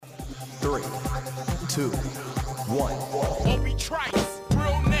3, 2, 1. Obi Trice,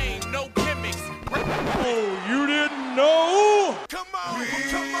 real name, no gimmicks. Oh, you didn't know? Come on,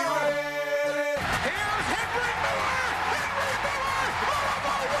 come on. Here's Henry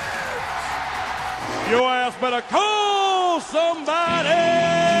Miller. Your ass better call somebody.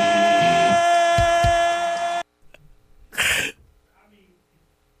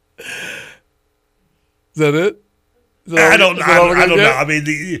 Is that it? I don't know. I mean,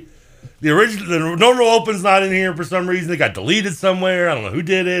 the original, the normal open's not in here for some reason. It got deleted somewhere. I don't know who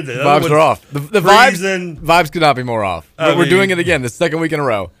did it. The Vibes are off. The vibes could not be more off. But we're doing it again the second week in a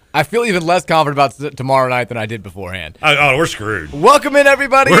row. I feel even less confident about tomorrow night than I did beforehand. Oh, we're screwed. Welcome in,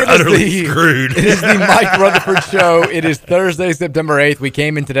 everybody. We're utterly screwed. It is the Mike Rutherford Show. It is Thursday, September 8th. We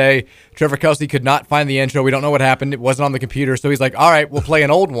came in today. Trevor Kelsey could not find the intro. We don't know what happened. It wasn't on the computer. So he's like, all right, we'll play an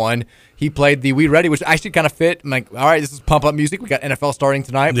old one. He played the We Ready, which actually kind of fit. I'm like, all right, this is pump-up music. We got NFL starting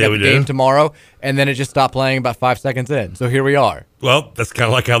tonight. We got the game tomorrow. And then it just stopped playing about 5 seconds in. So here we are. Well, that's kind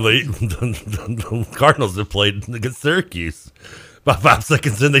of like how the Cardinals have played against Syracuse. About 5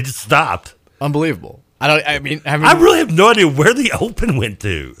 seconds in, they just stopped. Unbelievable. I mean, I really have no idea where the open went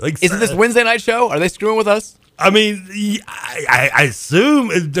to. Like, isn't this Wednesday night show? Are they screwing with us? I mean, I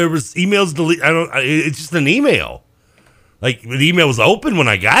assume there was emails deleted. It's just an email. Like, the email was open when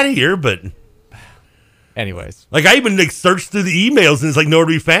I got here, but anyways, like I even searched through the emails and it's like nowhere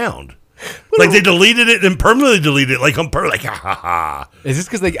to be found. Like they deleted it and permanently deleted it. Like I'm like, ha ha ha. Is this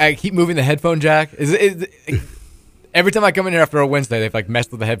because I keep moving the headphone jack? Every time I come in here after a Wednesday, they've like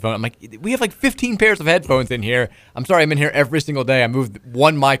messed with the headphone. I'm like, we have like 15 pairs of headphones in here. I'm sorry, I'm in here every single day. I move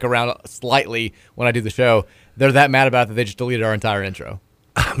one mic around slightly when I do the show. They're that mad about it that they just deleted our entire intro.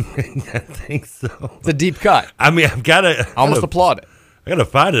 I mean, I think so. It's a deep cut. I mean, I've got to. I almost applaud it. I got to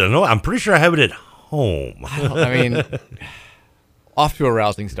find it. I'm pretty sure I have it at home. I mean, off to a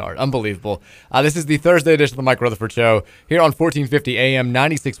rousing start. Unbelievable. This is the Thursday edition of the Mike Rutherford Show here on 1450 AM,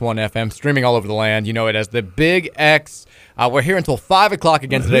 96.1 FM, streaming all over the land. You know it as the Big X. We're here until 5 o'clock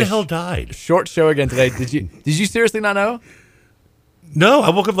again today. Who the hell died? Short show again today. Did you seriously not know? No, I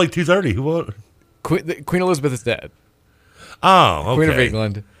woke up like 2:30. Who what? Queen Elizabeth is dead. Oh, okay. Queen of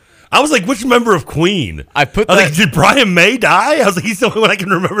England. I was like, which member of Queen? I was like, did Brian May die? I was like, he's the only one I can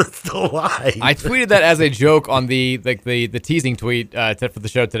remember that's still alive. I tweeted that as a joke on the teasing tweet for the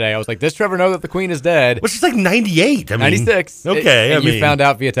show today. I was like, does Trevor know that the Queen is dead? Which is like 98. I mean, 96. Okay. You found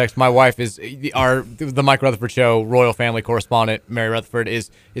out via text. My wife is the Mike Rutherford Show royal family correspondent, Mary Rutherford, is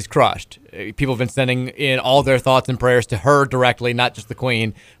crushed. People have been sending in all their thoughts and prayers to her directly, not just the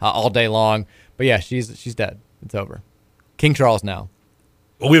Queen, all day long. But yeah, she's dead. It's over. King Charles now.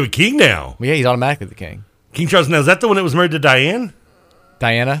 Oh, we have a king now. Well, yeah, he's automatically the king. King Charles now. Is that the one that was married to Diana?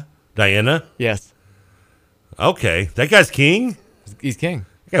 Diana? Yes. Okay. That guy's king? He's king.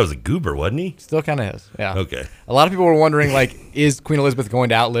 That guy was a goober, wasn't he? Still kind of is. Yeah. Okay. A lot of people were wondering, like, is Queen Elizabeth going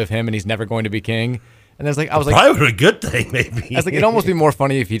to outlive him and he's never going to be king? And I was like, probably would have been a good thing, maybe. I was like, it'd almost be more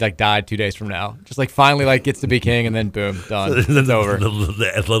funny if he like died 2 days from now. Just like finally like gets to be king and then boom, done. It's over.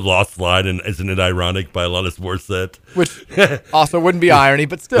 The lost line, and isn't it ironic by Alanis Morissette? Which also wouldn't be irony,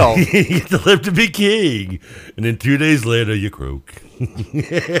 but still. You get to live to be king, and then 2 days later you croak.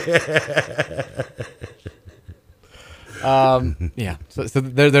 Yeah. So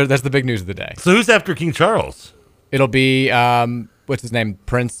that's the big news of the day. So who's after King Charles? It'll be what's his name?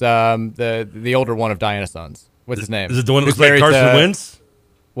 Prince, the older one of Diana's sons. What's his name? Is it the one that looks like Carson Wentz?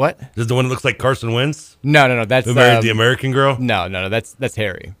 What? Is it the one that looks like Carson Wentz? No. That's who married the American girl? No. That's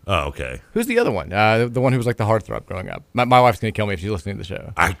Harry. Oh, okay. Who's the other one? The one who was like the heartthrob growing up. My wife's gonna kill me if she's listening to the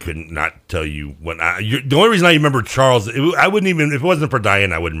show. I couldn't not tell you when. The only reason I remember Charles, I wouldn't even if it wasn't for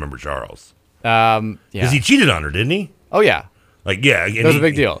Diana, I wouldn't remember Charles. Yeah. Because he cheated on her, didn't he? Oh yeah. Like, yeah. That was a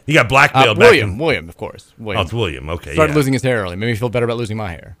big deal. He got blackmailed William, of course. William. Oh, it's William. Okay. Started losing his hair early. Made me feel better about losing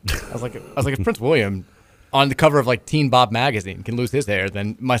my hair. I was like, if Prince William on the cover of like Teen Bob magazine can lose his hair,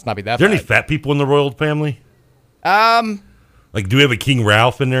 then it must not be that bad. Are there any fat people in the royal family? Like, do we have a King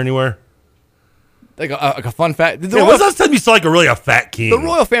Ralph in there anywhere? Like a fun fat. When's the last time you saw like a fat king? The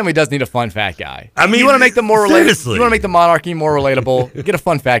royal family does need a fun fat guy. I mean, you want to make them more relatable. Seriously. You want to make the monarchy more relatable. Get a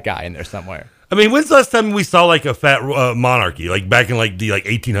fun fat guy in there somewhere. I mean, when's the last time we saw like a fat monarchy? Like back in like the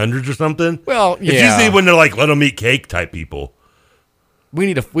 1800s or something? Well, yeah. It's usually when they're like let them eat cake type people. We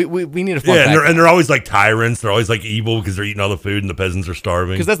need a fun fat guy. And they're always like tyrants. They're always like evil because they're eating all the food and the peasants are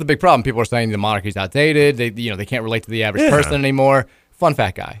starving. Because that's the big problem. People are saying the monarchy's outdated. They can't relate to the average person anymore. Fun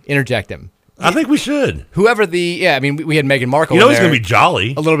fat guy. Interject him. I think we should. Whoever we had Meghan Markle. You know he's going to be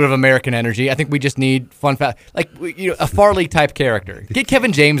jolly. A little bit of American energy. I think we just need fun fat, like a Farley type character. Get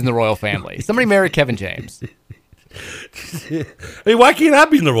Kevin James in the royal family. Somebody marry Kevin James. I mean, why can't I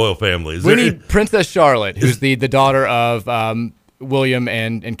be in the royal family? We need Princess Charlotte, who's the daughter of William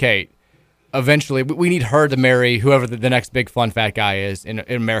and Kate. Eventually, we need her to marry whoever the next big fun fat guy is in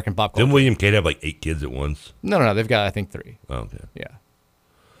American pop culture. Didn't William and Kate have like 8 kids at once? No. They've got, I think, 3. Oh, okay. Yeah.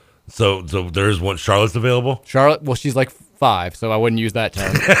 So there's one. Charlotte's available? Charlotte, well, she's like 5, so I wouldn't use that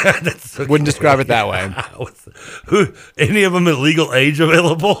term. Okay. Wouldn't describe it that way. Any of them at legal age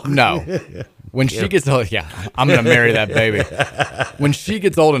available? No. When she gets old, I'm going to marry that baby. When she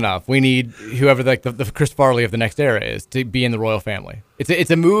gets old enough, we need whoever the Chris Farley of the next era is to be in the royal family.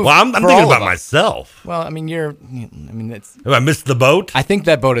 It's a move. Well, I'm thinking about myself. Well, I mean, it's. Have I missed the boat? I think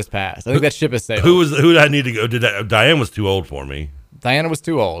that boat has passed. I think that ship has sailed. Who did I need to go? Diane was too old for me. Diana was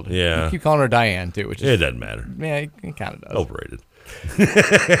too old. Yeah. You keep calling her Diane, too. Which is, It doesn't matter. Yeah, it kind of does. Overrated.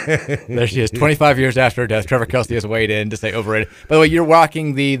 There she is, 25 years after her death. Trevor Kelsey has weighed in to say overrated. By the way, you're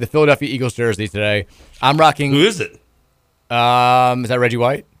rocking the Philadelphia Eagles jersey today. I'm rocking. Who is it? Is that Reggie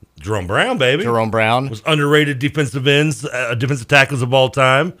White? Jerome Brown, baby. Jerome Brown. Was underrated defensive ends, defensive tackles of all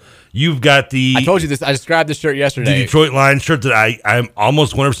time. You've got the. I told you this. I described this shirt yesterday. The Detroit Lions shirt that I'm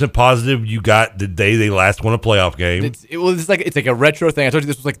almost 100% positive you got the day they last won a playoff game. It's like a retro thing. I told you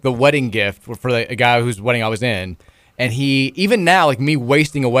this was like the wedding gift for a guy whose wedding I was in. And he, even now, like me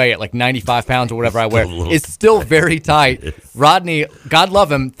wasting away at like 95 pounds or whatever I wear, is still very tight. Rodney, God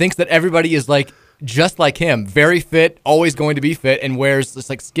love him, thinks that everybody is like just like him, very fit, always going to be fit, and wears just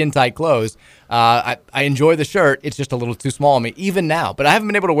like skin tight clothes. I enjoy the shirt. It's just a little too small on me, even now. But I haven't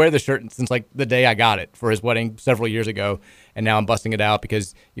been able to wear the shirt since like the day I got it for his wedding several years ago. And now I'm busting it out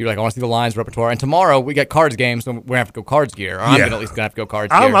because you're like, I want to see the Lions repertoire. And tomorrow we got Cards games, so we're going to have to go Cards gear. Or I'm at least going to have to go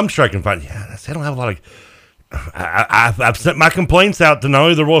Cards gear. I'm sure I can find. Yeah, I don't have a lot of. I've sent my complaints out to not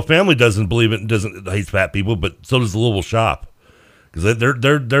only the royal family doesn't hates fat people, but so does the Louisville shop because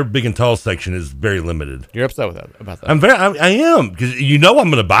their big and tall section is very limited. You're upset with that about that? I am because I'm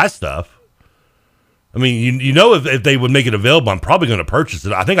going to buy stuff. I mean, you know, if they would make it available, I'm probably going to purchase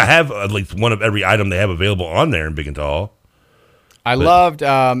it. I think I have at least one of every item they have available on there in big and tall. I loved.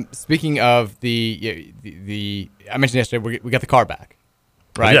 Speaking of the I mentioned yesterday we got the car back.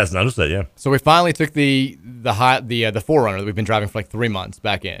 Right. Yes, noticed that. Yeah. So we finally took the 4Runner that we've been driving for like 3 months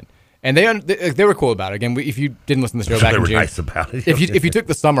back in, and they were cool about it. Again, if you didn't listen to the show back they in were June, nice about it. if you took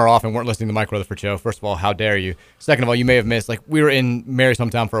the summer off and weren't listening to the Mike Rutherford show, first of all, how dare you? Second of all, you may have missed, like, we were in Mary's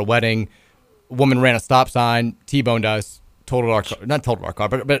hometown for a wedding. A woman ran a stop sign, T-boned us, totaled our car, not totaled our car,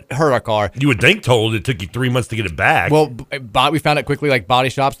 but hurt our car. You would think totaled. It took you 3 months to get it back. Well, we found it quickly, like body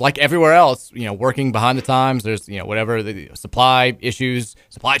shops, like everywhere else, working behind the times. There's, whatever, the supply issues,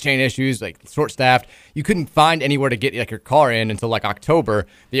 supply chain issues, like short-staffed. You couldn't find anywhere to get like your car in until like October.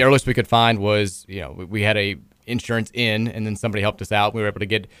 The earliest we could find was, we had a insurance in, and then somebody helped us out. We were able to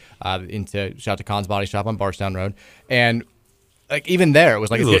get shout out to Con's Body Shop on Barstown Road. And like even there, it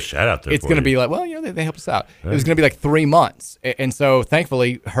was like a little shout out there. It's going to be like, well, they helped us out. Yeah. It was going to be like 3 months, and so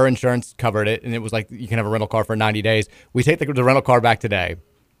thankfully her insurance covered it, and it was like you can have a rental car for 90 days. We take the rental car back today.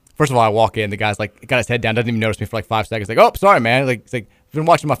 First of all, I walk in, the guy's like got his head down, doesn't even notice me for like 5 seconds. Like, oh, sorry, man. Like, it's like I've been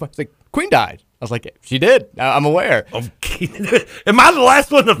watching my phone. It's like Queen died. I was like, she did. I'm aware. Okay. Am I the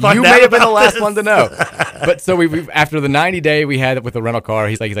last one to find out? You may have been the last this? one to know. But so we after the 90 day we had with the rental car,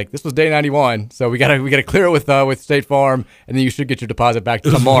 he's like this was day 91, so we gotta clear it with State Farm, and then you should get your deposit back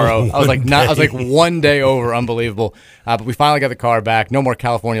tomorrow. I was like 1 day over, unbelievable. But we finally got the car back. No more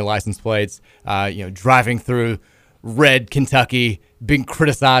California license plates. Driving through red Kentucky, being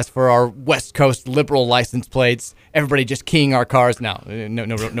criticized for our West Coast liberal license plates. Everybody just keying our cars. No,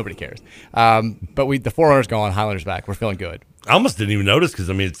 nobody cares. But the 4Runner's gone, Highlander's back. We're feeling good. I almost didn't even notice because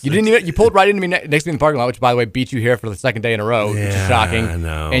you pulled right into me next to me in the parking lot, which by the way beat you here for the second day in a row, which is shocking. I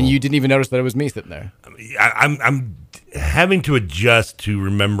know. And you didn't even notice that it was me sitting there. I'm having to adjust to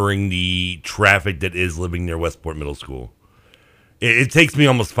remembering the traffic that is living near Westport Middle School. It takes me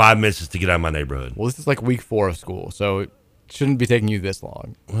almost 5 minutes just to get out of my neighborhood. Well, this is like week 4 of school, so it shouldn't be taking you this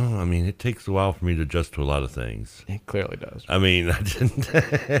long. Well, I mean, it takes a while for me to adjust to a lot of things. It clearly does. I mean,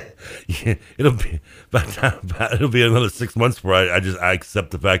 it'll be another 6 months before I accept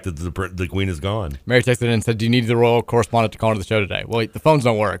the fact that the Queen is gone. Mary texted in and said, "Do you need the royal correspondent to call into the show today?" Well, the phones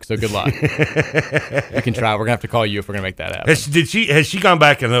don't work, so good luck. You can try. We're gonna have to call you if we're gonna make that happen. Has she gone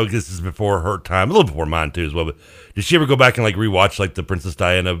back? I know this is before her time, a little before mine too as well. But did she ever go back and like rewatch like the Princess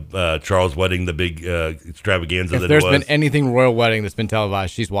Diana Charles wedding, the big extravaganza? If there's been anything royal wedding that's been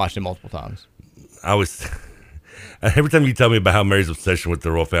televised, she's watched it multiple times. Every time you tell me about how Mary's obsession with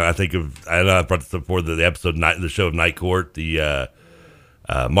the royal family, I know I brought this up before the episode the show of Night Court, the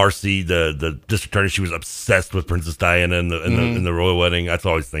Marcy, the district attorney, she was obsessed with Princess Diana in the royal wedding. That's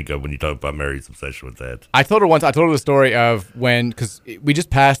what I always think of when you talk about Mary's obsession with that. I told her the story of because we just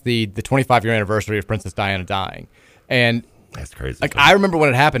passed the 25-year anniversary of Princess Diana dying. And that's crazy. Like, I remember when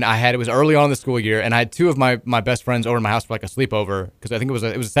it happened, it was early on in the school year, and I had two of my best friends over to my house for like a sleepover, because I think it was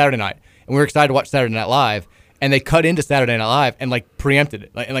a Saturday night, and we were excited to watch Saturday Night Live. And they cut into Saturday Night Live and like preempted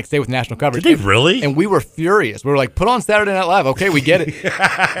it, and like stay with national coverage. Did they really? And we were furious. We were like, "Put on Saturday Night Live, okay? We get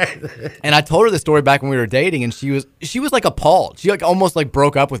it." And I told her the story back when we were dating, and she was like appalled. She like almost like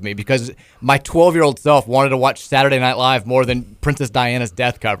broke up with me because my 12-year-old self wanted to watch Saturday Night Live more than Princess Diana's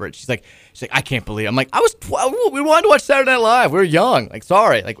death coverage. She's like, I can't believe it. I'm like, I was 12. We wanted to watch Saturday Night Live. We were young. Like,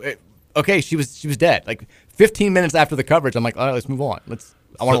 sorry. Like, okay, she was dead. Like 15 minutes after the coverage, I'm like, all right, let's move on.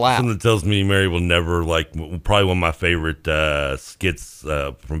 I want to laugh. Something that tells me Mary will never like. Probably one of my favorite skits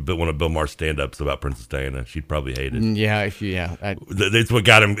from one of Bill Maher's stand-ups about Princess Diana. She'd probably hate it. Yeah, it's what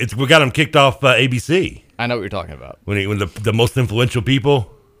got him. It's what got him kicked off ABC. I know what you're talking about. When the most influential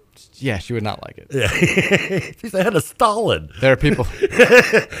people. Yeah, she would not like it. Yeah. She's ahead of Stalin. There are people.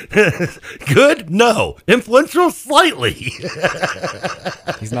 Good? No. Influential? Slightly.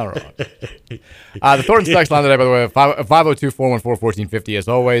 He's not wrong. The Thornton's text line today, by the way, 502-414-1450. As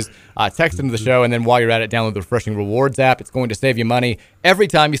always, text into the show, and then while you're at it, download the Refreshing Rewards app. It's going to save you money every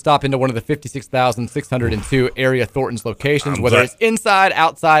time you stop into one of the 56,602 area Thornton's locations, whether it's inside,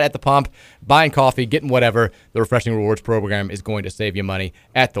 outside, at the pump, buying coffee, getting whatever. The Refreshing Rewards program is going to save you money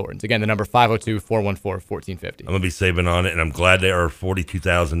at Thornton's. Again, the number 502-414-1450. I'm going to be saving on it, and I'm glad there are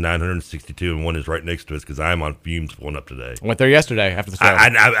 42,962, and one is right next to us because I'm on fumes pulling up today. I went there yesterday after the show.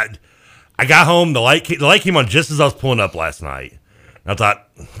 I got home. The light came on just as I was pulling up last night. And I thought,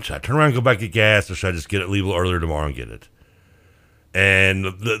 should I turn around and go back and get gas, or should I just leave a little earlier tomorrow and get it? And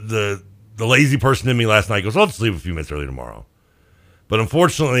the lazy person in me last night goes, I'll just leave a few minutes early tomorrow. But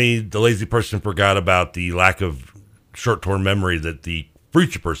unfortunately, the lazy person forgot about the lack of short-term memory that the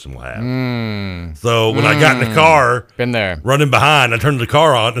future person will have. So when I got in the car, been there, running behind, I turned the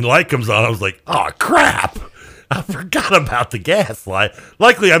car on, and the light comes on. I was like, oh, crap. I forgot about the gas light.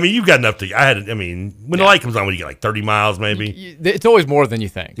 Likely, I mean, you've got enough to. When the light comes on, when you get like 30 miles, maybe. It's always more than you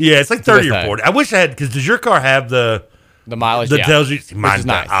think. Yeah, it's like 30 or 40. I wish I had, because does your car have the mileage that tells you? Mine is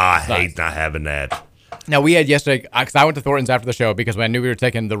nice. I hate not having that. Now, we had yesterday, because I went to Thornton's after the show because I knew we were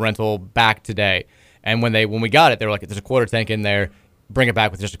taking the rental back today. And when we got it, they were like, there's a quarter tank in there. Bring it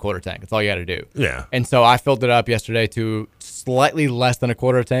back with just a quarter tank. That's all you got to do. Yeah. And so I filled it up yesterday to slightly less than a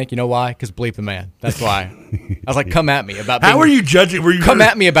quarter tank. You know why? Because bleep the man. That's why. I was like, come at me about How are you judging? Come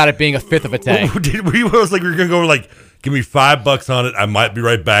at me about it being a fifth of a tank. Were you like, we're going to go like, give me $5 on it. I might be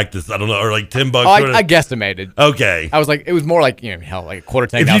right back. I don't know, or like $10. I guesstimated. Okay. I was like, it was more like, hell, like a quarter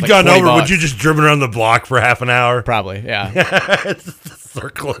tank. If you'd gone over, would you just driven around the block for half an hour? Probably, yeah. It's just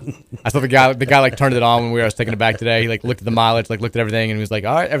circling. I saw the guy like turned it on when I was taking it back today. He like looked at the mileage, like looked at everything, and he was like,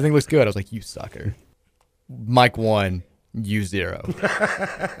 all right, everything looks good. I was like, you sucker. Mike 1, you 0.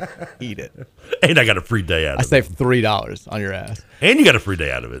 Eat it. And I got a free day out of it. I saved $3 on your ass. And you got a free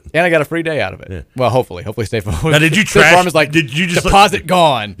day out of it. And I got a free day out of it. Yeah. Well, hopefully State Farm. Now, did you State trash? Farm is like, did you just deposit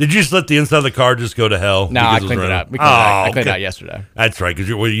gone? Did you just let the inside of the car just go to hell? No, I cleaned it up. I cleaned it out yesterday. That's right, because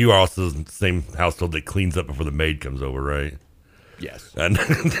you are also the same household that cleans up before the maid comes over, right? Yes. And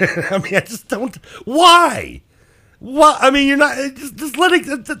I mean, I just don't. Why? What? I mean, you're not just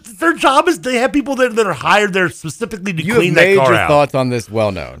letting their job is they have people that are hired there specifically to clean that car out. You have made your thoughts on this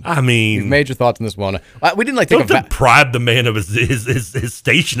well known. I mean, you've made your thoughts on this well known. We didn't don't deprive the man of his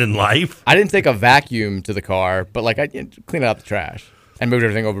station in life. I didn't take a vacuum to the car, but like I cleaned out the trash and moved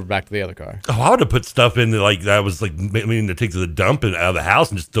everything over back to the other car. Oh, I would have put stuff in like that was like meaning to take to the dump and out of the house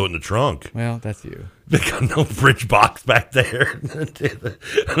and just throw it in the trunk. Well, that's you. They got no fridge box back there.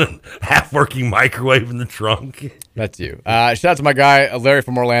 Half working microwave in the trunk. That's you. Shout out to my guy Larry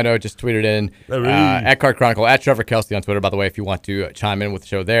from Orlando. Just tweeted in at Card Chronicle at Trevor Kelsey on Twitter. By the way, if you want to chime in with the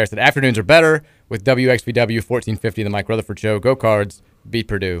show there, said afternoons are better with WXVW 1450, the Mike Rutherford Show. Go Cards, beat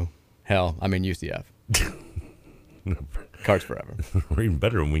Purdue. Hell, I mean UCF. Cards forever. We're even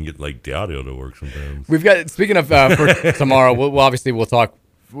better when we can get like the audio to work sometimes. We've got, speaking of for tomorrow, we'll talk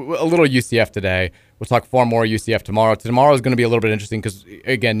a little UCF today. We'll talk far more UCF tomorrow. Tomorrow is going to be a little bit interesting because,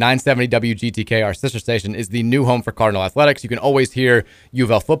 again, 970 WGTK, our sister station, is the new home for Cardinal Athletics. You can always hear U of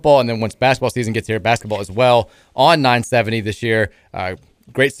L football, and then once basketball season gets here, basketball as well on 970 this year.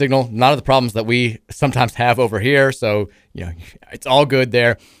 Great signal. None of the problems that we sometimes have over here, so it's all good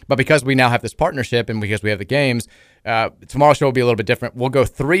there. But because we now have this partnership and because we have the games, tomorrow's show will be a little bit different. We'll go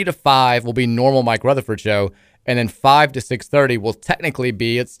 3 to 5 will be normal Mike Rutherford show, and then 5 to 6:30 will technically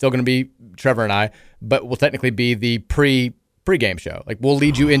be, it's still going to be Trevor and I, but will technically be the pregame show. Like we'll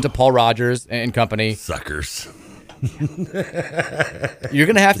lead you into Paul Rogers and company. Suckers. You're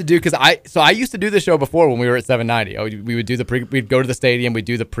gonna have to do because I used to do the show before when we were at 790. We would do we'd go to the stadium, we'd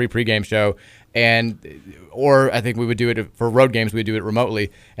do the pregame show, or I think we would do it for road games. We'd do it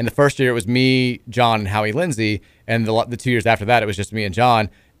remotely. And the first year it was me, John, and Howie Lindsay, and the 2 years after that it was just me and John.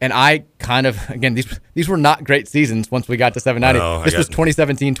 And I kind of, again, these were not great seasons once we got to 790. This was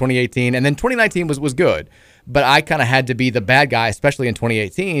 2017, 2018, and then 2019 was good. But I kind of had to be the bad guy, especially in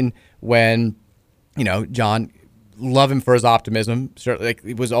 2018 when, John, love him for his optimism. Certainly, like,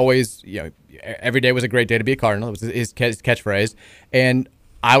 it was always, every day was a great day to be a Cardinal. It was his catchphrase. And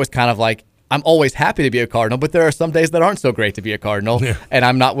I was kind of like, I'm always happy to be a Cardinal, but there are some days that aren't so great to be a Cardinal, and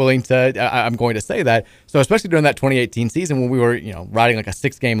I'm not willing to. I'm going to say that. So especially during that 2018 season when we were, riding like a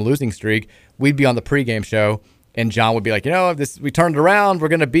 6-game losing streak, we'd be on the pregame show, and John would be like, we turned it around. We're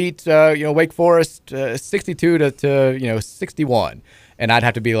going to beat, Wake Forest 62 to 61, and I'd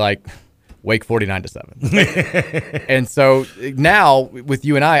have to be like, Wake 49-7. And so now with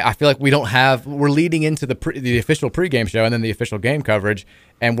you and I feel like we're leading into the official pregame show and then the official game coverage,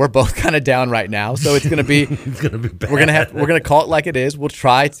 and we're both kind of down right now. So it's going to be bad. We're going to call it like it is. We'll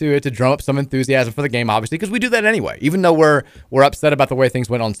try to drum up some enthusiasm for the game, obviously, because we do that anyway. Even though we're upset about the way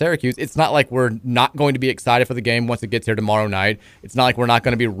things went on Syracuse, it's not like we're not going to be excited for the game once it gets here tomorrow night. It's not like we're not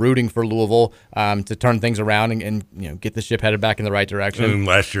going to be rooting for Louisville to turn things around and get the ship headed back in the right direction. I mean,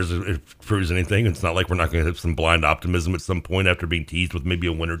 last year's it proves anything. It's not like we're not going to have some blind optimism at some point after being teased with maybe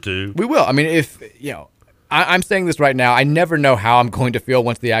a win or two. We will. I mean, I'm saying this right now. I never know how I'm going to feel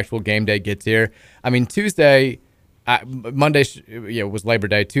once the actual game day gets here. I mean, Tuesday, Monday, was Labor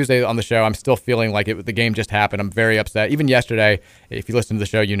Day. Tuesday on the show, I'm still feeling like the game just happened. I'm very upset. Even yesterday, if you listen to the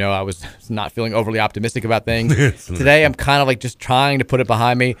show, I was not feeling overly optimistic about things. Today, I'm kind of like just trying to put it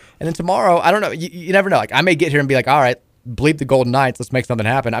behind me. And then tomorrow, I don't know. You never know. Like I may get here and be like, all right, bleep the Golden Knights, let's make something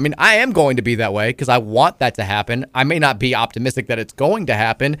happen. I mean, I am going to be that way because I want that to happen. I may not be optimistic that it's going to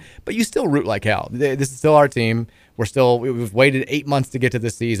happen, but you still root like hell. This is still our team. We've waited 8 months to get to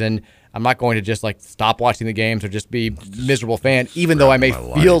this season. I'm not going to just like stop watching the games or just be a miserable fan, even though I may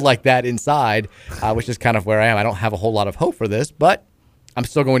feel like that inside, which is kind of where I am. I don't have a whole lot of hope for this, but I'm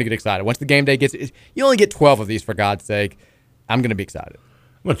still going to get excited. Once the game day gets, you only get 12 of these for God's sake. I'm going to be excited.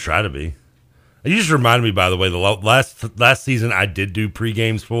 I'm going to try to be. You just reminded me, by the way, the last season I did do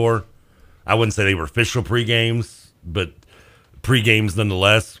pre-games for. I wouldn't say they were official pre-games, but pre-games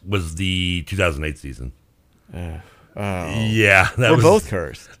nonetheless was the 2008 season. Yeah. We're both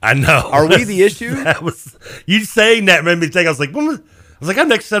cursed. I know. Are we the issue? You saying that made me think. I was like,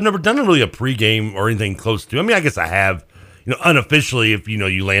 I've never done really a pre-game or anything close to. I mean, I guess I have, unofficially if,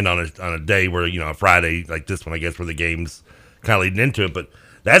 you land on a day where, a Friday like this one, I guess, where the game's kind of leading into it, but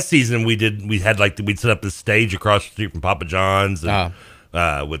that season we'd set up this stage across the street from Papa John's and,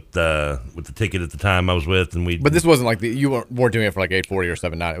 with the ticket at the time I was with, and But this wasn't like you weren't doing it for like 840 or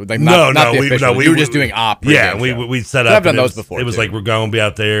 790. Like we were just doing op. Yeah, we set up. I've done those before. It was like we're going to be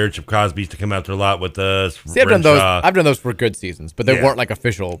out there. Chip Crosby used to come out there a lot with us. See, I've done those. I've done those for good seasons, but they weren't like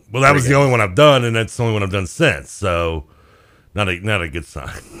official. Well, that was the only one I've done, and that's the only one I've done since. So. Not a good sign.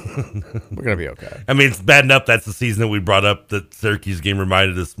 We're going to be okay. I mean, it's bad enough that's the season that we brought up. That Syracuse game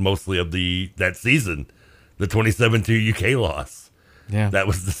reminded us mostly of that season, the 27-2 UK loss. Yeah, that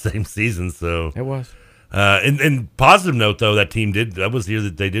was the same season. So it was. And positive note though, that team that was here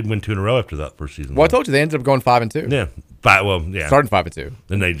that they did win 2 in a row after that first season. Well, I told you they ended up going 5-2. Yeah, starting 5-2.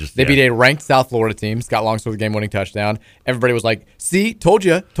 Then they beat a ranked South Florida team. Scott Longsword with a game-winning touchdown. Everybody was like, "See, told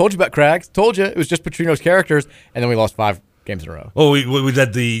you about Craggs. Told you it was just Petrino's characters." And then we lost 5 games in a row. Oh, we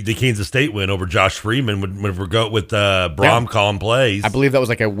had the Kansas State win over Josh Freeman when we go with Brom calling plays. I believe that was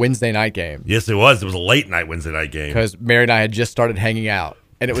like a Wednesday night game. Yes, it was. It was a late night Wednesday night game because Mary and I had just started hanging out,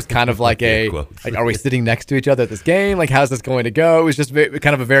 and it was kind of like are we sitting next to each other at this game? Like, how's this going to go? It was just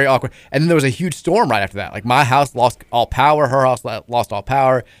kind of a very awkward. And then there was a huge storm right after that. Like, my house lost all power, her house lost all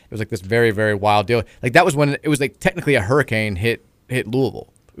power. It was like this very, very wild deal. Like, that was when it was like technically a hurricane hit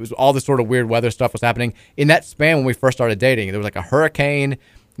Louisville. It was all this sort of weird weather stuff was happening in that span when we first started dating. There was like a hurricane,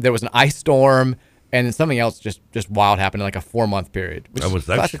 there was an ice storm, and then something else just wild happened in like a 4-month period. I was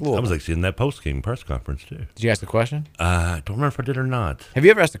actually in that post-game press conference too. Did you ask the question? I don't remember if I did or not. Have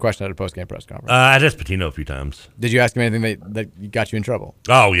you ever asked a question at a post-game press conference? I'd asked Patino a few times. Did you ask him anything that got you in trouble?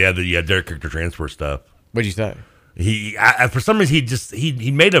 Oh yeah, Derek Carter transfer stuff. What'd you say? For some reason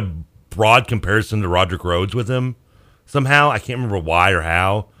he made a broad comparison to Roderick Rhodes with him. Somehow, I can't remember why or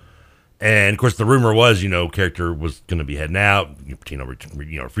how. And, of course, the rumor was, character was going to be heading out. Patino,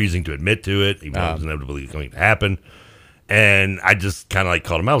 refusing to admit to it, even though it was inevitably going to happen. And I just kind of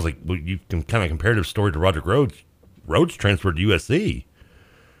called him out. I was like, well, you can kind of comparative story to Roderick Rhodes. Rhodes transferred to USC.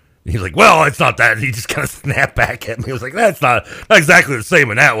 And he's like, well, it's not that. He just kind of snapped back at me. I was like, that's not exactly the same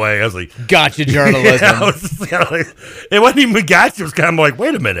in that way. I was like, gotcha journalism. Yeah, I was just kind of like, it wasn't even gotcha. It was kind of like,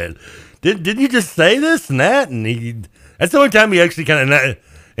 wait a minute. Didn't you just say this and that? And that's the only time he actually kind of,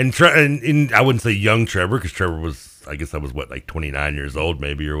 and I wouldn't say young Trevor, because Trevor was, I guess I was, like 29 years old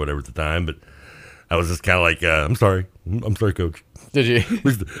maybe or whatever at the time. But I was just kind of like, I'm sorry, coach. Did you?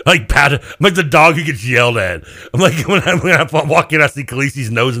 Like pat? I'm like the dog who gets yelled at. I'm like when I walk in, I see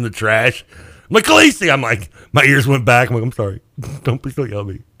Khaleesi's nose in the trash. I'm like, Khaleesi. I'm like, my ears went back. I'm like, I'm sorry. Please don't yell at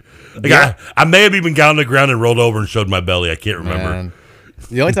me. Like yeah. I may have even got on the ground and rolled over and showed my belly. I can't remember. Man.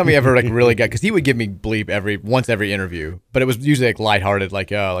 The only time he ever like really got, because he would give me bleep once every interview, but it was usually like lighthearted,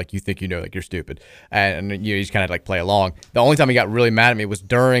 like like you think you know, like you're stupid, and you just kind of like play along. The only time he got really mad at me was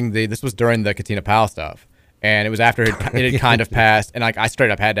during the Katina Powell stuff. And it was after it had kind of passed, and like I straight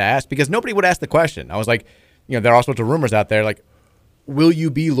up had to ask because nobody would ask the question. I was like, there are all sorts of rumors out there, like, will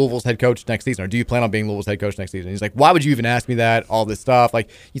you be Louisville's head coach next season, or do you plan on being Louisville's head coach next season? And he's like, why would you even ask me that? All this stuff, like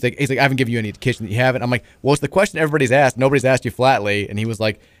he's like, I haven't given you any indication that you haven't. I'm like, well, it's the question everybody's asked. Nobody's asked you flatly, and he was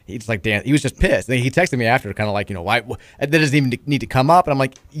like, Dan, he was just pissed. And he texted me after, kind of like, why that doesn't even need to come up. And I'm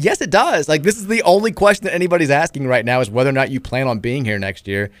like, yes, it does. Like, this is the only question that anybody's asking right now is whether or not you plan on being here next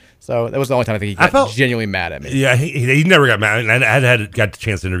year. So that was the only time I think he got genuinely mad at me. Yeah, he never got mad. And I got the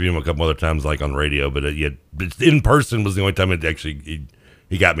chance to interview him a couple other times, like on radio, but in person was the only time it actually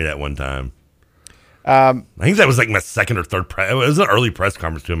he got me that one time. I think that was like my second or third it was an early press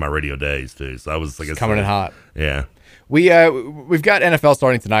conference too in my radio days too. So I was like, coming in hot. Yeah. We've got NFL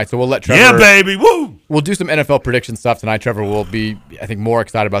starting tonight, so we'll let Trevor. Yeah, baby, woo! We'll do some NFL prediction stuff tonight. Trevor will be, I think, more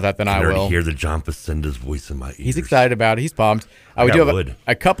excited about that than I will. Hear the John Facenda's voice in my ears. He's excited about it. He's pumped. We do have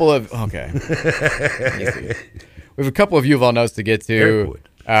a couple of okay. We have a couple of U of L notes to get to.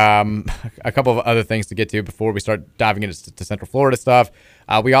 A couple of other things to get to before we start diving into Central Florida stuff.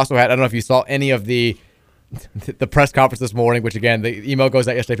 We also had, I don't know if you saw any of the press conference this morning, which again, the email goes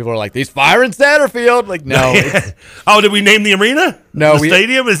out yesterday. People are like, "He's firing Satterfield." Like, no. Oh, did we name the arena? No, the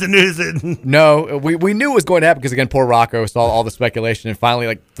stadium is it? No, we knew it was going to happen because again, poor Rocco saw all the speculation, and finally,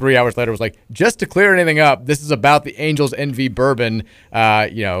 like 3 hours later, was like, just to clear anything up, this is about the Angels NV Bourbon,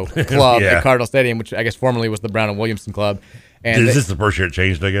 club at Cardinal Stadium, which I guess formerly was the Brown and Williamson Club. And is this the first year it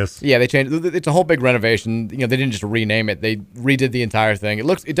changed, I guess? Yeah, they changed. It's a whole big renovation. They didn't just rename it. They redid the entire thing.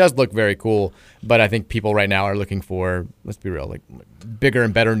 It does look very cool, but I think people right now are looking for, let's be real, like bigger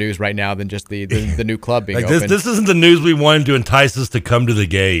and better news right now than just the new club being open. This isn't the news we wanted to entice us to come to the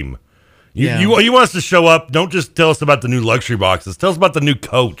game. You want us to show up. Don't just tell us about the new luxury boxes. Tell us about the new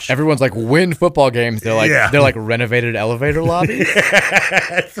coach. Everyone's like, win football games. They're like renovated elevator lobbies.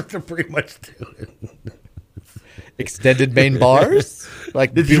 That's what they're pretty much doing. Extended main bars,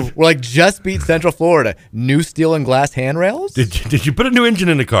 we're like just beat Central Florida. New steel and glass handrails. Did you put a new engine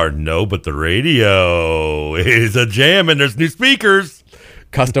in the car? No, but the radio is a jam, and there's new speakers.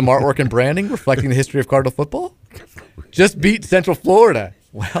 Custom artwork and branding reflecting the history of Cardinal football. Just beat Central Florida.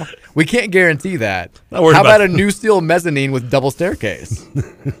 Well, we can't guarantee that. How about a new steel mezzanine with double staircase?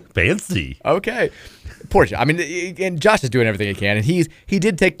 Fancy. Okay. Poor Josh. I mean, and Josh is doing everything he can, and he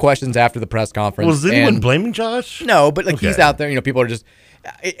did take questions after the press conference. Was anyone blaming Josh? No, but he's out there. People are just.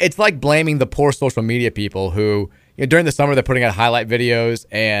 It's like blaming the poor social media people who during the summer they're putting out highlight videos,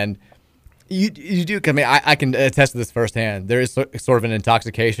 and you do. I mean, I can attest to this firsthand. There is sort of an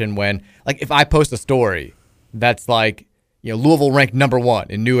intoxication when, like, if I post a story that's like, Louisville ranked number 1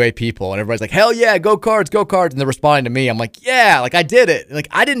 in New A people, and everybody's like, hell yeah, go Cards, and they're responding to me. I'm like, yeah, like I did it. Like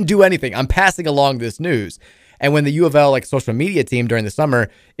I didn't do anything. I'm passing along this news. And when the U of L social media team during the summer,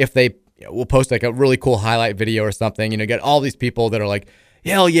 if they will post like a really cool highlight video or something, get all these people that are like,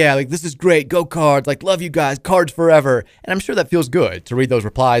 hell yeah, like this is great, go Cards, like love you guys, Cards forever. And I'm sure that feels good to read those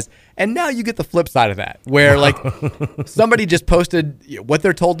replies. And now you get the flip side of that, where like somebody just posted what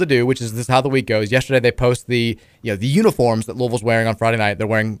they're told to do, which is this is how the week goes. Yesterday they post the the uniforms that Louisville's wearing on Friday night. They're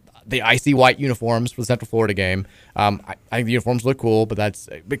wearing the icy white uniforms for the Central Florida game. I think the uniforms look cool, but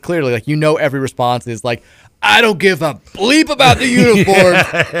clearly like every response is like, I don't give a bleep about the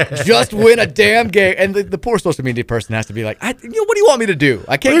uniforms. Just win a damn game. And the poor social media person has to be like, what do you want me to do?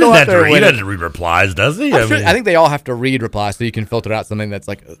 I can't go out there and win. He doesn't read replies, does he? I think they all have to read replies so you can filter out something that's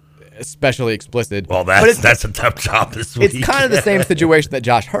like especially explicit. Well, that's a tough job this week. It's kind of the same situation that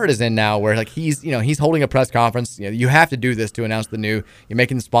Josh Hurt is in now, where like he's holding a press conference. You have to do this to announce the new. You're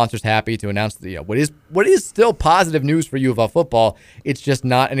making the sponsors happy to announce the what is still positive news for U of L football. It's just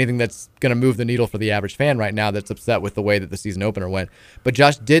not anything that's going to move the needle for the average fan right now that's upset with the way that the season opener went. But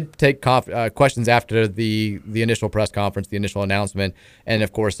Josh did take questions after the initial press conference, the initial announcement, and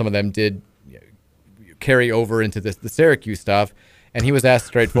of course some of them did carry over into the Syracuse stuff. And he was asked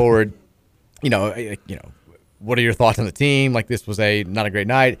straightforward, what are your thoughts on the team? Like, this was not a great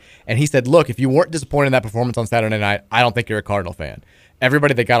night. And he said, look, if you weren't disappointed in that performance on Saturday night, I don't think you're a Cardinal fan.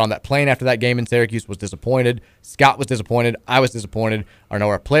 Everybody that got on that plane after that game in Syracuse was disappointed. Scott was disappointed. I was disappointed.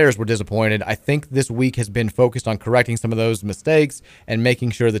 Our players were disappointed. I think this week has been focused on correcting some of those mistakes and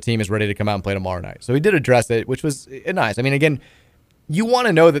making sure the team is ready to come out and play tomorrow night. So he did address it, which was nice. I mean, again, you want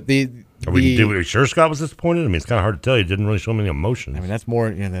to know that Are we sure Scott was disappointed? I mean, it's kind of hard to tell. He didn't really show many emotions. I mean, that's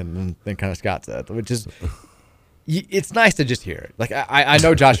more than kind of Scott said, which is it's nice to just hear it. Like, I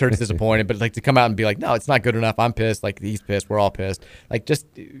know Josh Hurt's disappointed, but like to come out and be like, no, it's not good enough. I'm pissed. Like, he's pissed. We're all pissed. Like,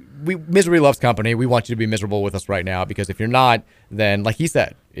 misery loves company. We want you to be miserable with us right now, because if you're not, then like he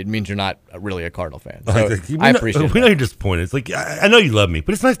said, it means you're not really a Cardinal fan. So I appreciate it. We know you're disappointed. It's like, I know you love me,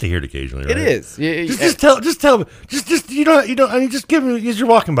 but it's nice to hear it occasionally. Right? It is. Just tell me. I mean, just give me as you're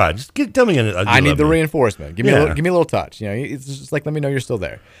walking by. Tell me. I need the reinforcement. Give me a little touch. It's just like, let me know you're still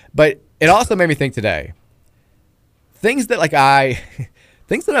there. But it also made me think today. Things that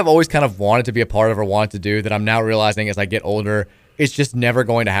I've always kind of wanted to be a part of or wanted to do that I'm now realizing as I get older, it's just never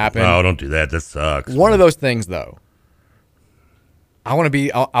going to happen. No, don't do that. That sucks. One of those things, though, I want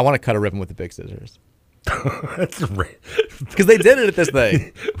to cut a ribbon with the big scissors. That's right. Because they did it at this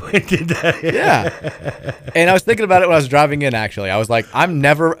thing. They did that. Yeah. And I was thinking about it when I was driving in, actually. I was like, I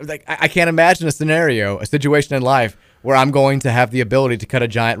can't imagine a situation in life where I'm going to have the ability to cut a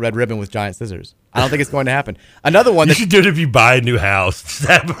giant red ribbon with giant scissors. I don't think it's going to happen. Another one. You should do it if you buy a new house. Just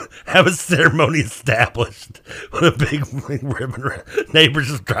have a ceremony established with a big ribbon. Neighbors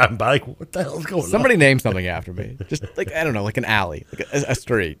just driving by. Like, what the hell is going on? Somebody name something after me. Just like, I don't know, like an alley, like a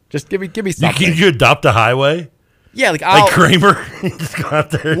street. Just give me something. You adopt a highway? Yeah, like Kramer. Just go out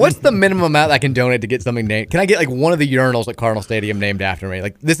there. What's the minimum amount I can donate to get something named? Can I get like one of the urinals at Cardinal Stadium named after me?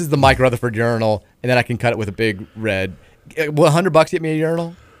 Like, this is the Mike Rutherford urinal, and then I can cut it with a big red. Will $100 get me a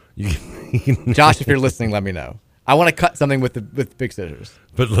urinal? Josh, if you're listening, let me know. I want to cut something with big scissors.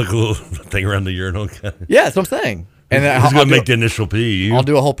 But look, a little thing around the urinal. Yeah, that's what I'm saying. And who's going to make the initial pee? I'll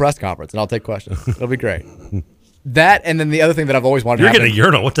do a whole press conference, and I'll take questions. It'll be great. That, and then the other thing that I've always wanted to happen. You're getting a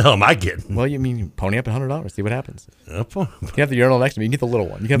urinal. What the hell am I getting? Well, you mean you pony up at $100. See what happens. You can have the urinal next to me. You can get the little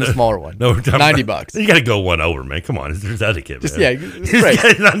one. You can have the smaller one. No, $90. You got to go one over, man. Come on. There's etiquette, just, man.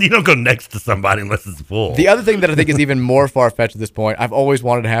 Yeah, you don't go next to somebody unless it's full. The other thing that I think is even more far-fetched at this point, I've always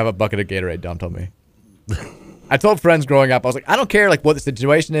wanted to have a bucket of Gatorade dumped on me. I told friends growing up, I was like, I don't care like what the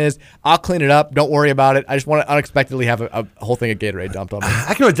situation is. I'll clean it up. Don't worry about it. I just want to unexpectedly have a whole thing of Gatorade dumped on me.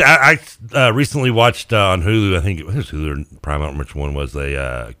 I recently watched on Hulu, I think it was Hulu or Prime, I don't remember which one was,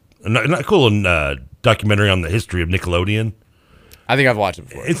 a cool documentary on the history of Nickelodeon. I think I've watched it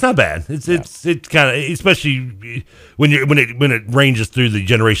before. It's not bad. It's kind of, especially when it ranges through the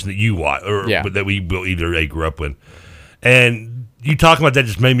generation that you watch or that we either grew up with. And you talking about that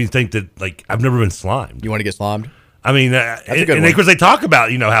just made me think that, like, I've never been slimed. You want to get slimed? I mean, and of course they talk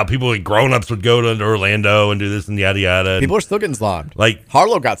about, how people, like, grown-ups would go to Orlando and do this and yada yada. People are still getting slimed. Like,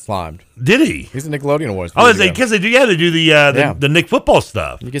 Harlow got slimed. Did he? He's a Nickelodeon Awards. Oh, because they do the Nick football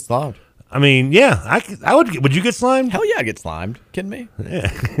stuff. You get slimed. I mean, yeah, I would. Would you get slimed? Hell yeah, I'd get slimed. Kidding me? Yeah.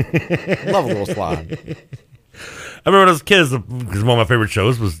 Love a little slime. I remember when I was a kid, because one of my favorite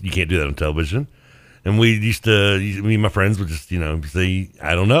shows was You Can't Do That on Television. And me and my friends would just, say,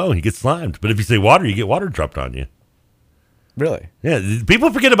 I don't know, you get slimed. But if you say water, you get water dropped on you. Really? Yeah,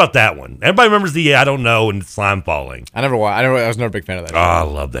 people forget about that one. Everybody remembers the I don't know and slime falling. I was never a big fan of that show. Oh, I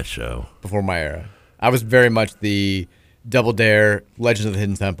love that show. Before my era. I was very much the Double Dare, Legends of the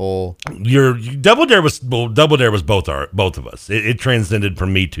Hidden Temple. Double Dare was both of us. It transcended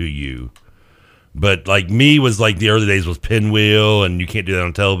from me to you. But like me was like the early days was Pinwheel and You Can't Do That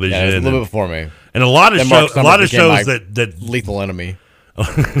on Television. Yeah, it was a little bit before me. And a lot of shows that Lethal Enemy.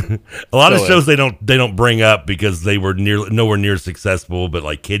 A lot of shows they don't bring up because they were nowhere near successful. But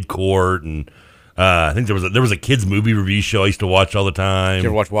like Kid Court and I think there was a kids movie review show I used to watch all the time. Did you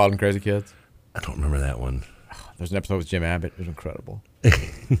ever watch Wild and Crazy Kids? I don't remember that one. There's an episode with Jim Abbott. It was incredible.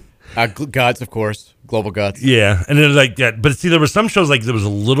 Guts, of course. Global Guts. Yeah, and then like that. But see, there were some shows like there was a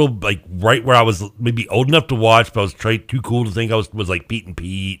little like right where I was maybe old enough to watch, but I was too cool to think I was like Pete and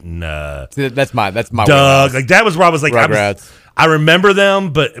Pete and see, that's my Doug. Wheelhouse. Like that was where I was like I remember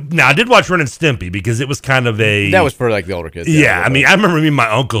them, but now I did watch Ren and Stimpy because it was kind of that was for like the older kids. Yeah, I mean, I remember me and my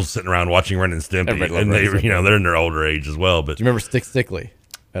uncles sitting around watching Ren and Stimpy, and they Stimpy. they're in their older age as well. But do you remember Stick Stickly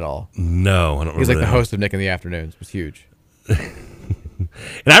at all? No, I don't. He was like the host of Nick in the Afternoons. It was huge.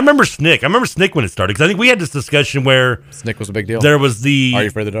 And I remember Snick. When it started because I think we had this discussion where Snick was a big deal. There was the Are You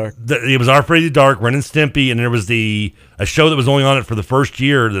Afraid of the Dark? It was Are You Afraid of the Dark, Ren and Stimpy, and there was a show that was only on it for the first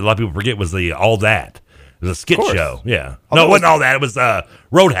year that a lot of people forget was the All That. It was a skit course. show. Yeah. Oh, No, that it wasn't all that. It was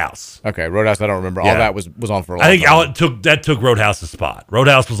Roadhouse. Okay, Roadhouse. I don't remember. Yeah. All that was on for a long I think time. that took Roadhouse's spot.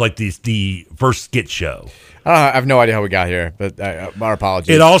 Roadhouse was like the first skit show. I have no idea how we got here, but our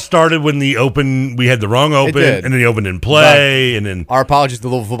apologies. It all started when we had the wrong open, did. and then the open didn't play, and then Our apologies to the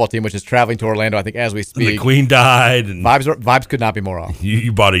Louisville football team, which is traveling to Orlando, I think, as we the speak. Queen died, and Vibes could not be more off.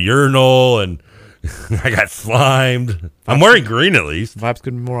 you bought a urinal, and I got slimed. I'm wearing green at least. Vibes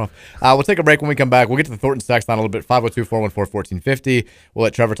couldn't be more off. We'll take a break when we come back. We'll get to the Thornton Sex line a little bit, 502-414-1450. We'll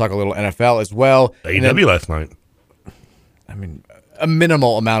let Trevor talk a little NFL as well. And then- AEW last night. I mean, a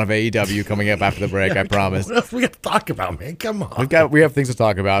minimal amount of AEW coming up after the break, I promise. What else we got to talk about, man? Come on. We have things to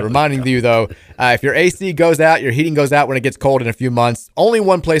talk about. Reminding you, though, if your AC goes out, your heating goes out when it gets cold in a few months, only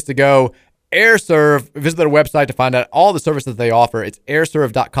one place to go, AirServe. Visit their website to find out all the services they offer. It's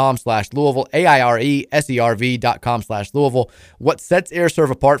airserve.com/Louisville, AIRESERV.com/Louisville. What sets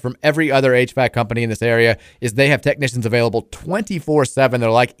AirServe apart from every other HVAC company in this area is they have technicians available 24/7. They're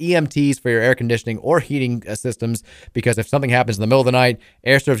like EMTs for your air conditioning or heating systems, because if something happens in the middle of the night,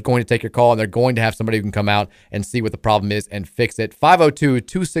 AirServe is going to take your call, and they're going to have somebody who can come out and see what the problem is and fix it.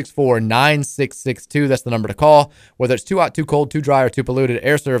 502-264-9662. That's the number to call. Whether it's too hot, too cold, too dry, or too polluted,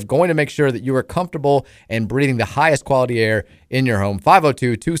 AirServe going to make sure that you are comfortable and breathing the highest quality air in your home.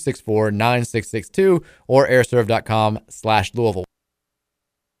 502-264-9662 or airserve.com/Louisville.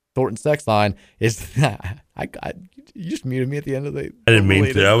 Thornton Sex line is you just muted me at the end of the I didn't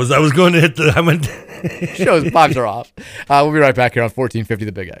mean to. I was going to hit the. I went. Shows vibes are off. We'll be right back here on 1450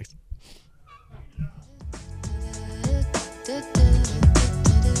 The Big X.